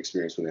has a good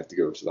experience when they have to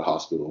go to the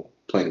hospital,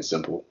 plain and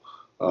simple.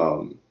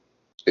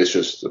 It's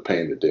just a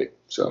pain in the dick.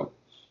 So.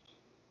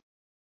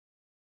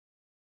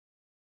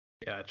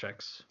 Yeah, it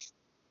checks.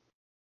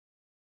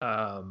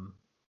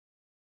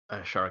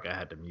 Shark, I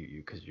had to mute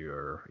you because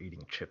you're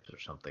eating chips or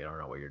something. I don't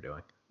know what you're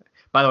doing.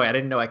 By the way, I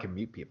didn't know I could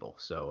mute people,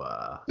 so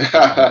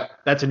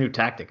that's a new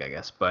tactic, I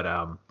guess. But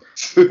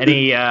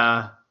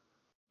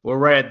we're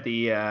right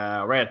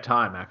at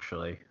time,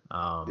 actually.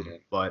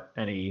 But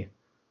any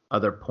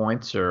other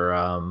points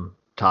or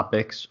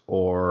topics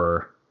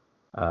or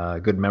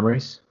good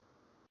memories?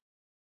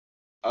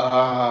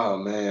 Oh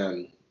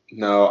man,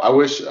 no. I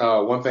wish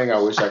one thing I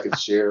wish I could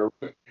share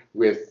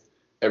with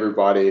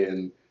everybody,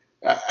 and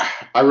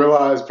I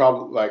realize,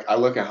 probably, like, I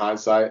look in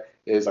hindsight,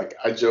 is like,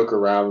 I joke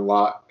around a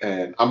lot,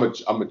 and I'm a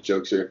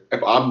jokester.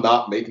 If I'm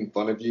not making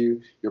fun of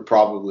you, you're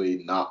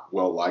probably not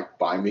well liked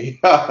by me.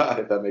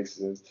 If that makes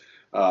sense.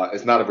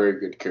 It's not a very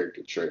good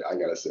character trait, I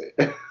gotta say.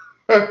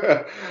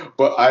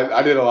 But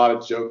I did a lot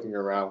of joking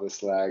around with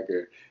Slag,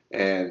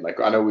 and like,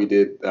 I know we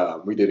did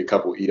a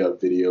couple eat up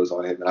videos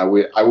on him, and I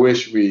wish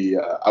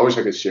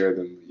I could share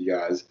them with you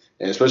guys,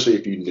 and especially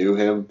if you knew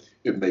him,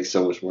 it makes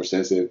so much more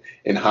sense. And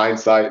in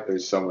hindsight,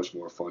 there's so much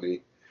more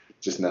funny.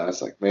 Just now,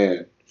 it's like,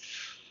 man.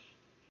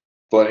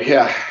 But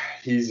yeah,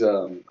 he's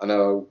I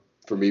know,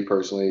 for me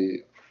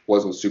personally,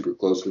 wasn't super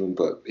close to him,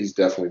 but he's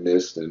definitely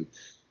missed, and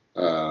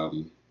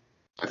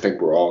I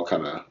think we're all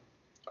kind of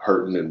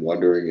hurting and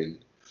wondering and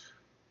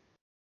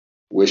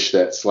wish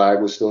that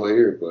Slag was still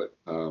here, but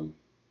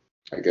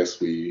I guess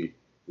we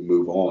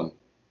move on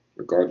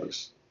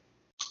regardless.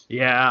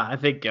 Yeah, I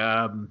think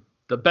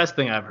the best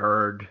thing I've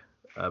heard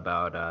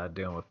about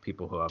dealing with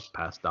people who have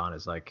passed on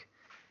is, like,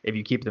 if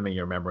you keep them in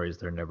your memories,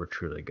 they're never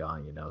truly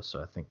gone, you know.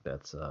 So I think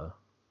that's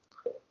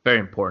very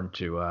important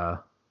to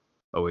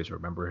always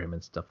remember him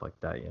and stuff like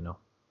that, you know.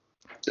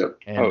 Yep.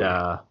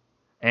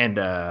 And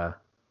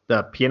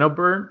the piano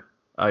burn,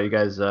 you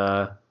guys,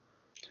 there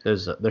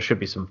should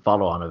be some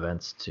follow-on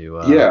events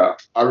to. Yeah,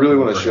 I really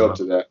want to remember show him. up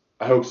to that.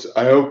 I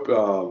hope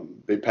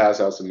they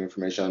pass out some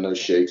information. I know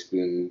Shake's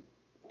been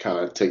kind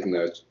of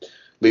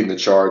leading the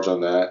charge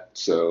on that.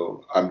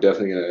 So I'm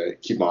definitely gonna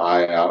keep my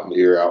eye out and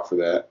ear out for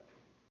that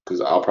because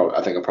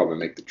I think I'll probably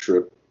make the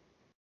trip.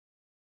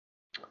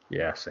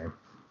 Yeah, same.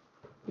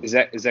 Is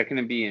that going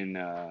to be in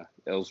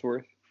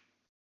Ellsworth?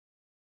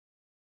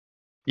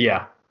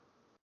 Yeah.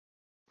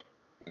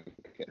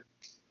 Okay.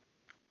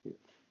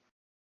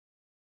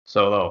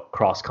 So a little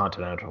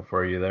cross-continental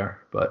for you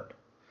there, but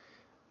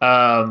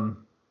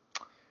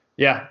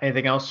yeah.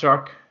 Anything else,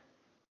 Shark?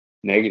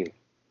 Negative.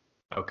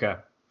 Okay.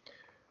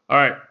 All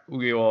right.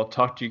 We will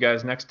talk to you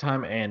guys next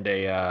time, and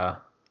a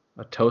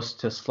toast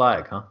to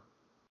Slag, huh?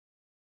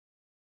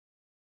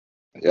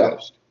 Yeah.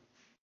 Toast.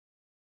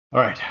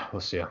 All right.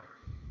 We'll see you.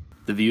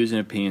 The views and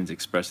opinions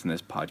expressed in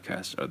this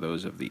podcast are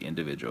those of the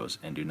individuals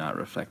and do not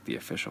reflect the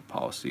official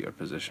policy or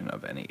position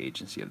of any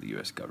agency of the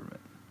U.S.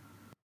 government.